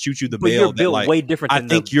want to shoot you the But bail you're that built like, way different than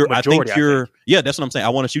the majority, I think. yeah, that's what I'm saying. I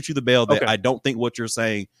want to shoot you the bail that Okay. I don't think what you're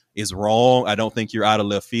saying is wrong. I don't think you're out of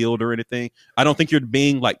left field or anything. I don't think you're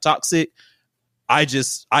being like toxic. I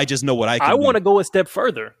just know what I can I do. want to go a step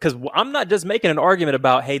further because I'm not just making an argument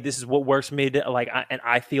about, hey, this is what works for me. And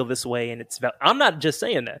I feel this way, and it's about. I'm not just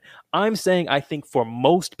saying that. I'm saying I think for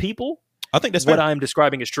most people, I think that's what fair. I'm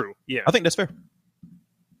describing is true. Yeah, I think that's fair.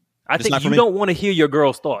 I It's think not for you me. don't want to hear your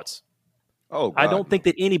girl's thoughts. Oh, I God. don't think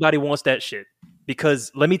that anybody wants that shit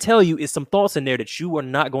because let me tell you, it's some thoughts in there that you are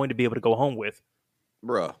not going to be able to go home with.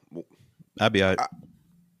 Bruh. I'd be all right.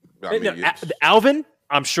 I mean, Alvin,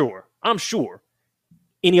 I'm sure.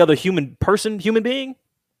 Any other human being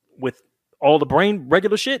with all the brain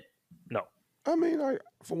regular shit? No. I mean,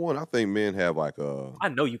 for one, I think men have like a. I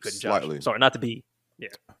know you couldn't, slightly. Josh. Sorry, not to be. Yeah.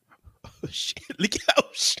 Shit, look out.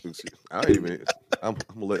 I ain't even. I'm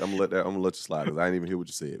gonna let you slide because I didn't even hear what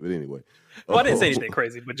you said. But anyway, Well, I didn't say anything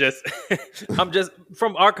crazy, but just I'm just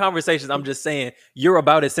from our conversations. I'm just saying you're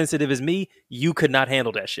about as sensitive as me. You could not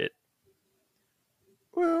handle that shit.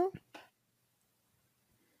 Well,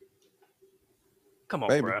 come on,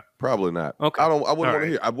 maybe, bro. probably not. Okay. I wouldn't want right. to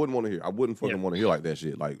hear. I wouldn't want to hear. I wouldn't fucking want to hear like that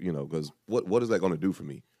shit. Like because what is that going to do for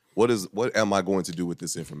me? What am I going to do with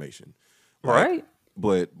this information? Right.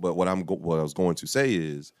 But what I was going to say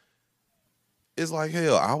is, it's like,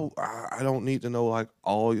 hell, I don't need to know like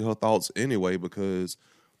all her thoughts anyway, because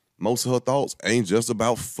most of her thoughts ain't just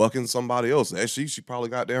about fucking somebody else. That she probably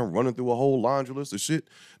got down running through a whole laundry list of shit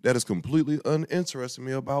that is completely uninteresting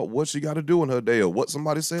me about what she got to do in her day or what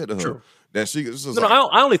somebody said to her. True. That she just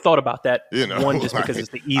I only thought about that one just like, because it's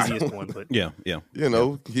the easiest one. But yeah.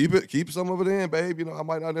 Keep some of it in, babe. I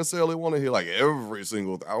might not necessarily want to hear like every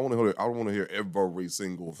single. I don't want to hear every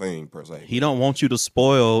single thing per se. He don't want you to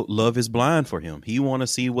spoil Love Is Blind for him. He want to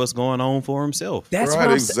see what's going on for himself. That's right, what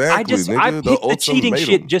I'm exactly. I picked the cheating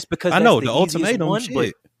shit just because I know that's the ultimatum one, shit.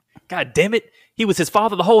 But God damn it, he was his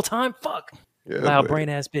father the whole time. Fuck, loud but, brain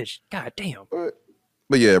ass bitch. God damn.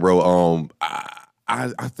 But yeah, bro.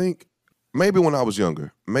 I think. Maybe when I was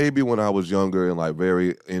younger and like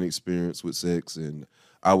very inexperienced with sex, and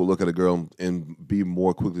I would look at a girl and be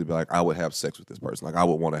more quickly be like, I would have sex with this person. Like I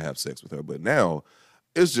would want to have sex with her. But now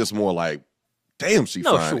it's just more like, damn, she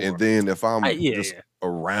fine. Sure. And then if I'm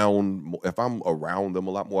around, if I'm around them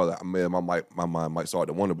a lot more, my mind might start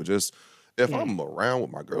to wonder. But just if I'm around with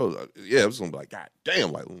my girl, it's gonna be like, God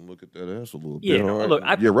damn, like look at that ass a little bit. Yeah, right? look,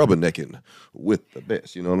 you're rubbernecking with the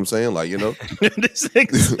best. You know what I'm saying? Like,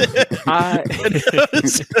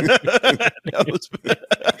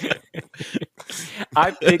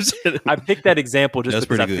 I picked that example just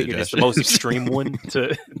because I figured it's the most extreme one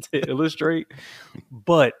to illustrate.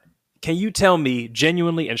 But can you tell me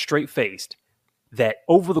genuinely and straight faced that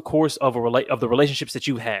over the course of the relationships that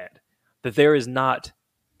you had, that there is not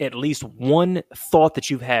at least one thought that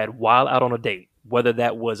you've had while out on a date, whether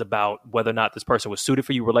that was about whether or not this person was suited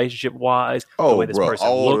for you relationship wise, the way this person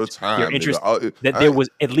looked, your interest, there was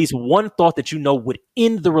at least one thought that would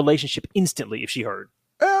end the relationship instantly if she heard?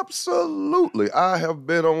 Absolutely. I have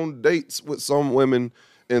been on dates with some women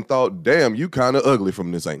and thought, damn, you kind of ugly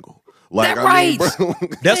from this angle. Like, right. Bro,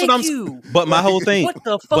 that's what I'm. But my whole thing. What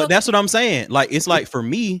the fuck? But that's what I'm saying. Like, it's like for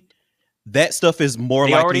me, that stuff is more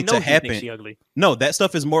likely to happen. No, that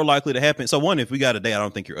stuff is more likely to happen. So one, if we got a date, I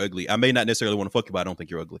don't think you're ugly. I may not necessarily want to fuck you, but I don't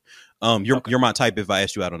think you're ugly. You're my type if I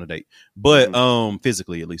asked you out on a date. But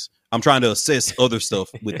physically, at least, I'm trying to assess other stuff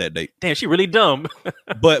with that date. Damn, she really dumb.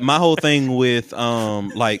 But my whole thing with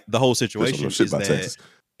like the whole situation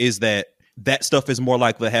is that stuff is more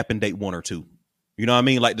likely to happen date 1 or 2. You know what I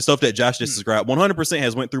mean? Like the stuff that Josh just described, 100%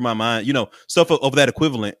 has went through my mind. You know, stuff of that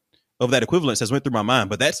equivalence has went through my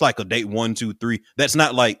mind, but that's like a date 1, 2, 3. That's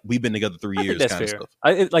not like we've been together 3 years. That's kind fair. Of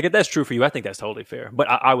stuff. Like if that's true for you, I think that's totally fair. But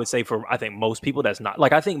I would say I think most people, that's not.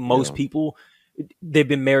 Like I think most people, they've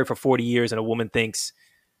been married for 40 years, and a woman thinks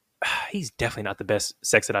he's definitely not the best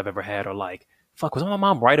sex that I've ever had, or like, fuck, was my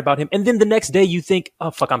mom right about him? And then the next day you think, oh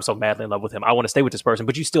fuck, I'm so madly in love with him, I want to stay with this person,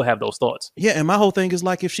 but you still have those thoughts. Yeah, and my whole thing is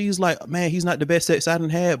like, if she's like, man, he's not the best sex I done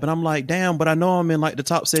had, but I'm like, damn, but I know I'm in like the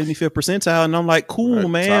top 75th percentile, and I'm like, cool, right,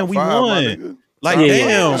 man, we won. Like,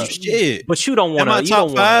 damn, shit. But you don't want to. Am I top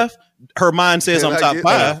 5? Her mind says I'm top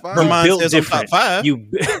 5. Her mind says I'm top 5.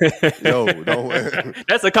 No, don't.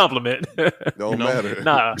 That's a compliment. Don't matter.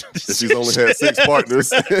 Nah. She's only had 6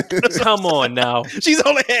 partners. Come on now. She's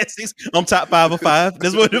only had 6. I'm top 5 of 5.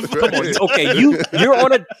 That's what the fuck. Come on. Okay, you're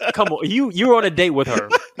on a come on. You're on a date with her.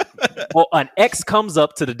 Well, an ex comes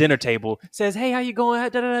up to the dinner table, says, "Hey, how you going?"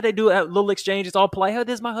 They do a little exchange. It's all polite. "Hey,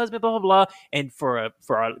 this is my husband." Blah blah blah. And for a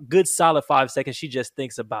good solid 5 seconds, she just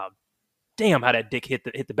thinks about, damn, how that dick hit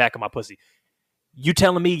the back of my pussy. You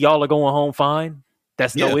telling me y'all are going home fine?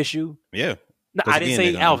 That's no issue. Yeah. No, I didn't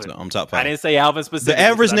say Alvin. I'm top 5. I didn't say Alvin specifically.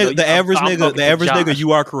 The average nigga,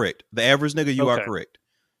 you are correct. The average nigga, you are correct.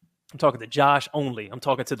 I'm talking to Josh only. I'm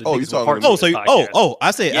talking to the you talking to me.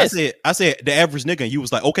 I said the average nigga, and you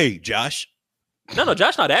was like, okay, Josh. No,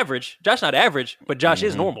 Josh not average. Josh not average, but Josh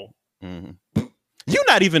is normal. Mm-hmm. You're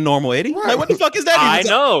not even normal, Eddie. Right. Like, what the fuck is that? I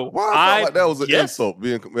know. Why I felt like that was an insult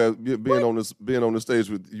being on the stage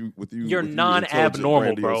with you. You're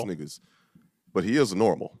non-abnormal, bro. Niggas. But he is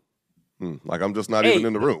normal. Like I'm just not even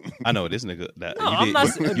in the room. I know this nigga. I'm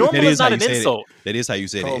not. Normal is not an insult. That is how you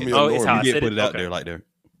said it. It's how I you said put it out there like there.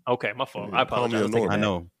 Okay, my fault. I apologize. I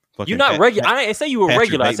know. You're not regular. I didn't say you were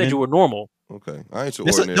regular. I said you were normal. Okay, I ain't your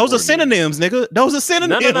ordinary. Those are synonyms, nigga. Those are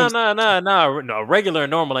synonyms. No. Regular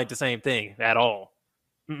and normal ain't the same thing at all.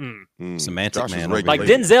 Semantic, man. Like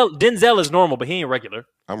Denzel is normal, but he ain't regular.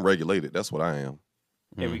 I'm regulated. That's what I am.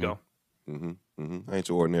 There we go. I ain't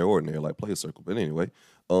your ordinary like play circle. But anyway,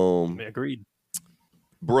 agreed.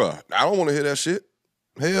 Bruh, I don't want to hear that shit.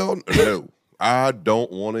 Hell no. I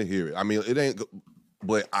don't want to hear it. I mean, it ain't.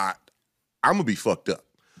 But I'm gonna be fucked up.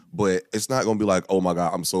 But it's not gonna be like, oh my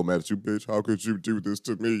God, I'm so mad at you, bitch. How could you do this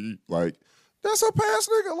to me? Like, that's a past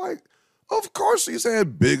nigga. Like, Of course, she's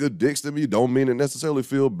had bigger dicks than me. Don't mean it necessarily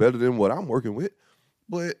feel better than what I'm working with,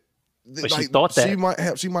 but she thought that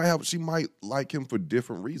she might like him for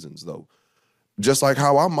different reasons though. Just like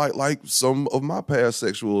how I might like some of my past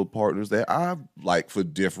sexual partners that I like for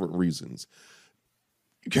different reasons.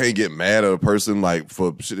 You can't get mad at a person like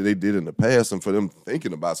for shit that they did in the past and for them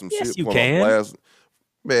thinking about some shit. You can.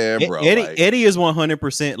 Man, bro. Eddie is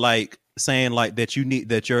 100% like saying like that you need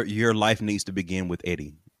that your life needs to begin with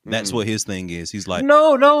Eddie. That's what his thing is. He's like,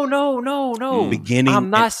 no. Beginning. I'm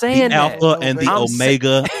not saying the alpha and the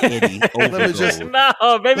omega. Eddie.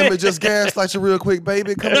 Let me just gaslight you real quick,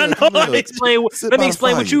 baby. Let me explain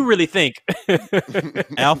what you really think.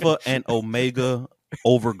 Alpha and omega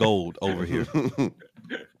over gold over here.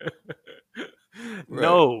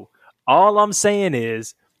 No, all I'm saying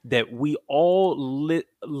is that we all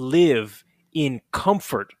live in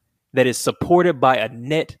comfort that is supported by a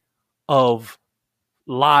net of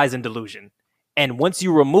lies and delusion. And once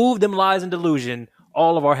you remove them lies and delusion,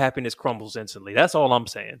 all of our happiness crumbles instantly. That's all I'm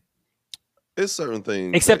saying. It's certain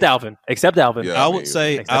things. Except Alvin. Yeah, I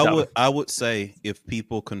would say if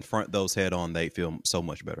people confront those head on, they feel so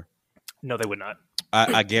much better. No, they would not.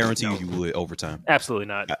 I guarantee you would over time. Absolutely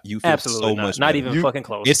not. You feel Absolutely so not. much Not better. even fucking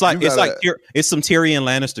close. It's some Tyrion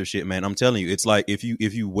Lannister shit, man. I'm telling you, it's like if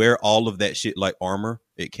you wear all of that shit like armor,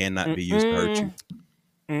 it cannot be used to hurt you.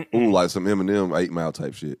 Ooh, like some Eminem 8 Mile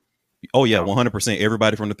type shit. Oh yeah, 100%.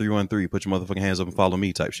 Everybody from the 313, put your motherfucking hands up and follow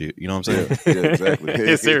me type shit. You know what I'm saying? Yeah, exactly.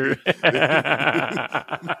 Yes, sir.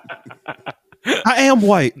 I am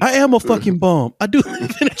white. I am a fucking bum. I do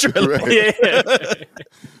live in a trailer. Right. Yeah.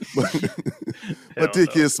 My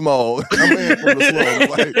dick is small. I'm in from the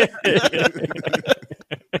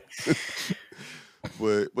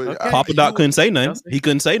slum. But Papa Doc couldn't say nothing. He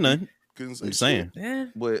couldn't say nothing. Couldn't say I'm saying. Yeah.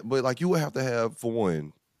 But like you would have to have, for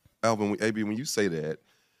one, Alvin, AB, when you say that,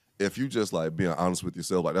 if you just like being honest with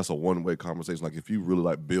yourself, like that's a one-way conversation. Like if you really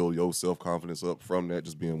like build your self-confidence up from that,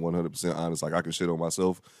 just being 100% honest, like I can shit on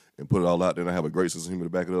myself and put it all out there and I have a great sense of humor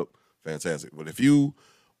to back it up, fantastic. But if you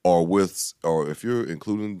are with, or if you're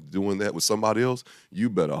including doing that with somebody else,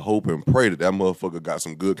 you better hope and pray that that motherfucker got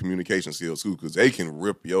some good communication skills too, because they can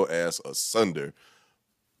rip your ass asunder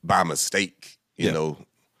by mistake, you know.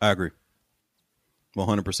 I agree.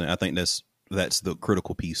 100%. I think that's the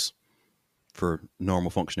critical piece for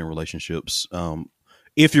normal functioning relationships.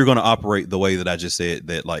 If you're going to operate the way that I just said,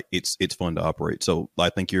 that like it's fun to operate. So I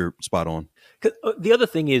think you're spot on. The other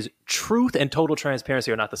thing is truth and total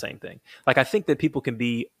transparency are not the same thing. Like I think that people can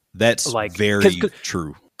be that's like very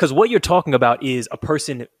true. Because what you're talking about is a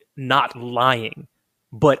person not lying.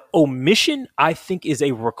 But omission, I think, is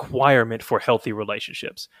a requirement for healthy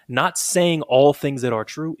relationships. Not saying all things that are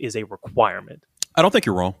true is a requirement. I don't think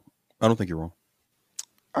you're wrong.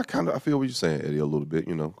 I feel what you're saying, Eddie, a little bit,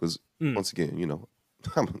 you know, because once again, you know,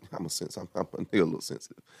 I'm a nigga a little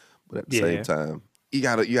sensitive, but at the same time, you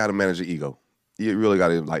gotta manage your ego. You really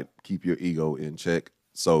gotta like keep your ego in check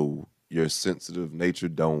so your sensitive nature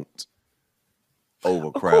don't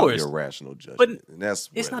overcrowd your rational judgment. But and that's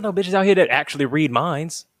it's not no bitches out here that actually read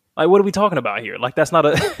minds. Like, what are we talking about here? Like, that's not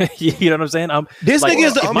a, you know what I'm saying? This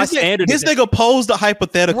nigga posed a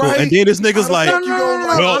hypothetical, right? And then this nigga's like,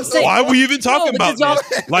 well, why are we even talking about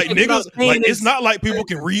this? Like, niggas, like, it's not like people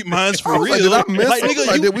can read minds for real. Like,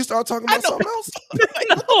 did we start talking about something else?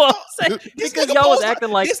 No, I'm saying, because y'all was acting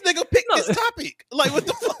like this nigga picked this topic. Like, what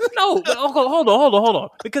the fuck? No, hold on.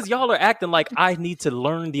 Because y'all are acting like I need to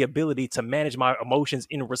learn the ability to manage my emotions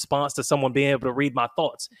in response to someone being able to read my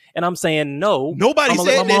thoughts. And I'm saying, no. Nobody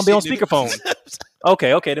said that. Be on speakerphone.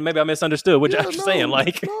 Okay, then maybe I misunderstood what you're saying.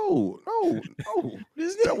 Like, no,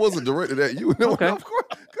 that wasn't directed at you. Okay, of course.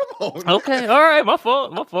 Come on. Okay, all right, my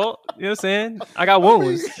fault. You know what I'm saying? I got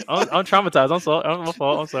wounds. I'm traumatized. I'm sorry. My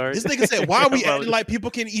fault. I'm sorry. This nigga said, "Why are we acting like people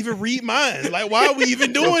can even read minds? Like, why are we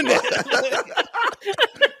even doing that?"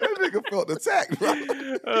 That nigga felt attacked, bro.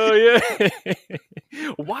 Oh yeah.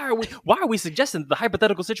 Why are we suggesting the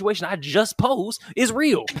hypothetical situation I just posed is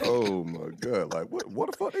real? Oh my god! Like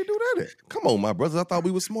what the fuck they do that at? Come on, my brothers. I thought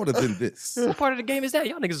we were smarter than this. What part of the game is that?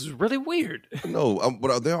 Y'all niggas is really weird. No,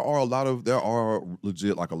 but there are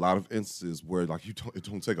legit like a lot of instances where like it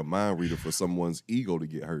don't take a mind reader for someone's ego to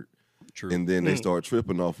get hurt. True. And then they start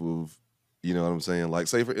tripping off of, you know what I'm saying? Like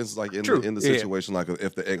say for instance, like in the situation, like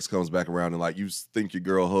if the ex comes back around and like you think your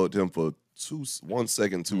girl hugged him for 1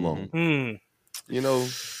 second too long, you know.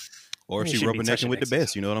 Or if she rubbernecking with the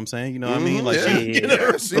best, you know what I'm saying? You know what I mean? Like,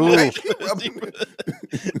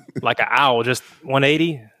 like an owl, just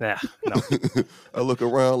 180. Nah, no. I look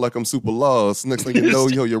around like I'm super lost. Next thing you know,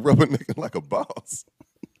 you're rubbernecking like a boss.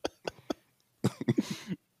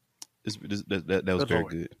 That was very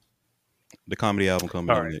good. The comedy album coming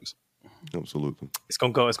All out right. next. Absolutely. It's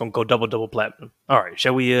gonna go double platinum. All right,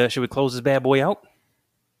 shall we close this bad boy out?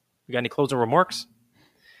 You got any closing remarks?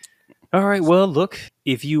 All right. Well, look,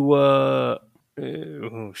 if you oh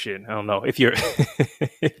shit, I don't know. If your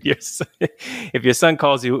if your son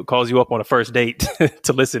calls you up on a first date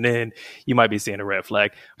to listen in, you might be seeing a red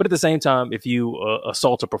flag. But at the same time, if you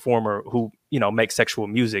assault a performer who makes sexual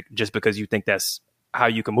music just because you think that's how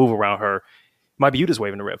you can move around her, might be you just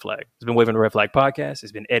waving the red flag. It's been Waving the Red Flag podcast.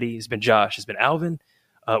 It's been Eddie. It's been Josh. It's been Alvin.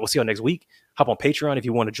 We'll see you next week. Hop on Patreon if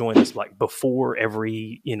you want to join us like before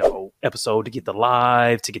every episode to get the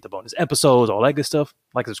live, to get the bonus episodes, all that good stuff.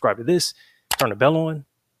 Like, subscribe to this. Turn the bell on.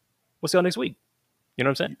 We'll see you next week. You know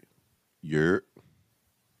what I'm saying? Yeah.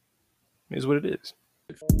 It is what it is.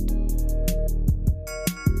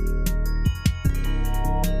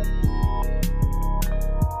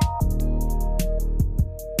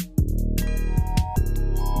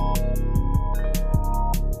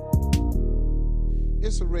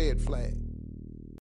 It's a red flag.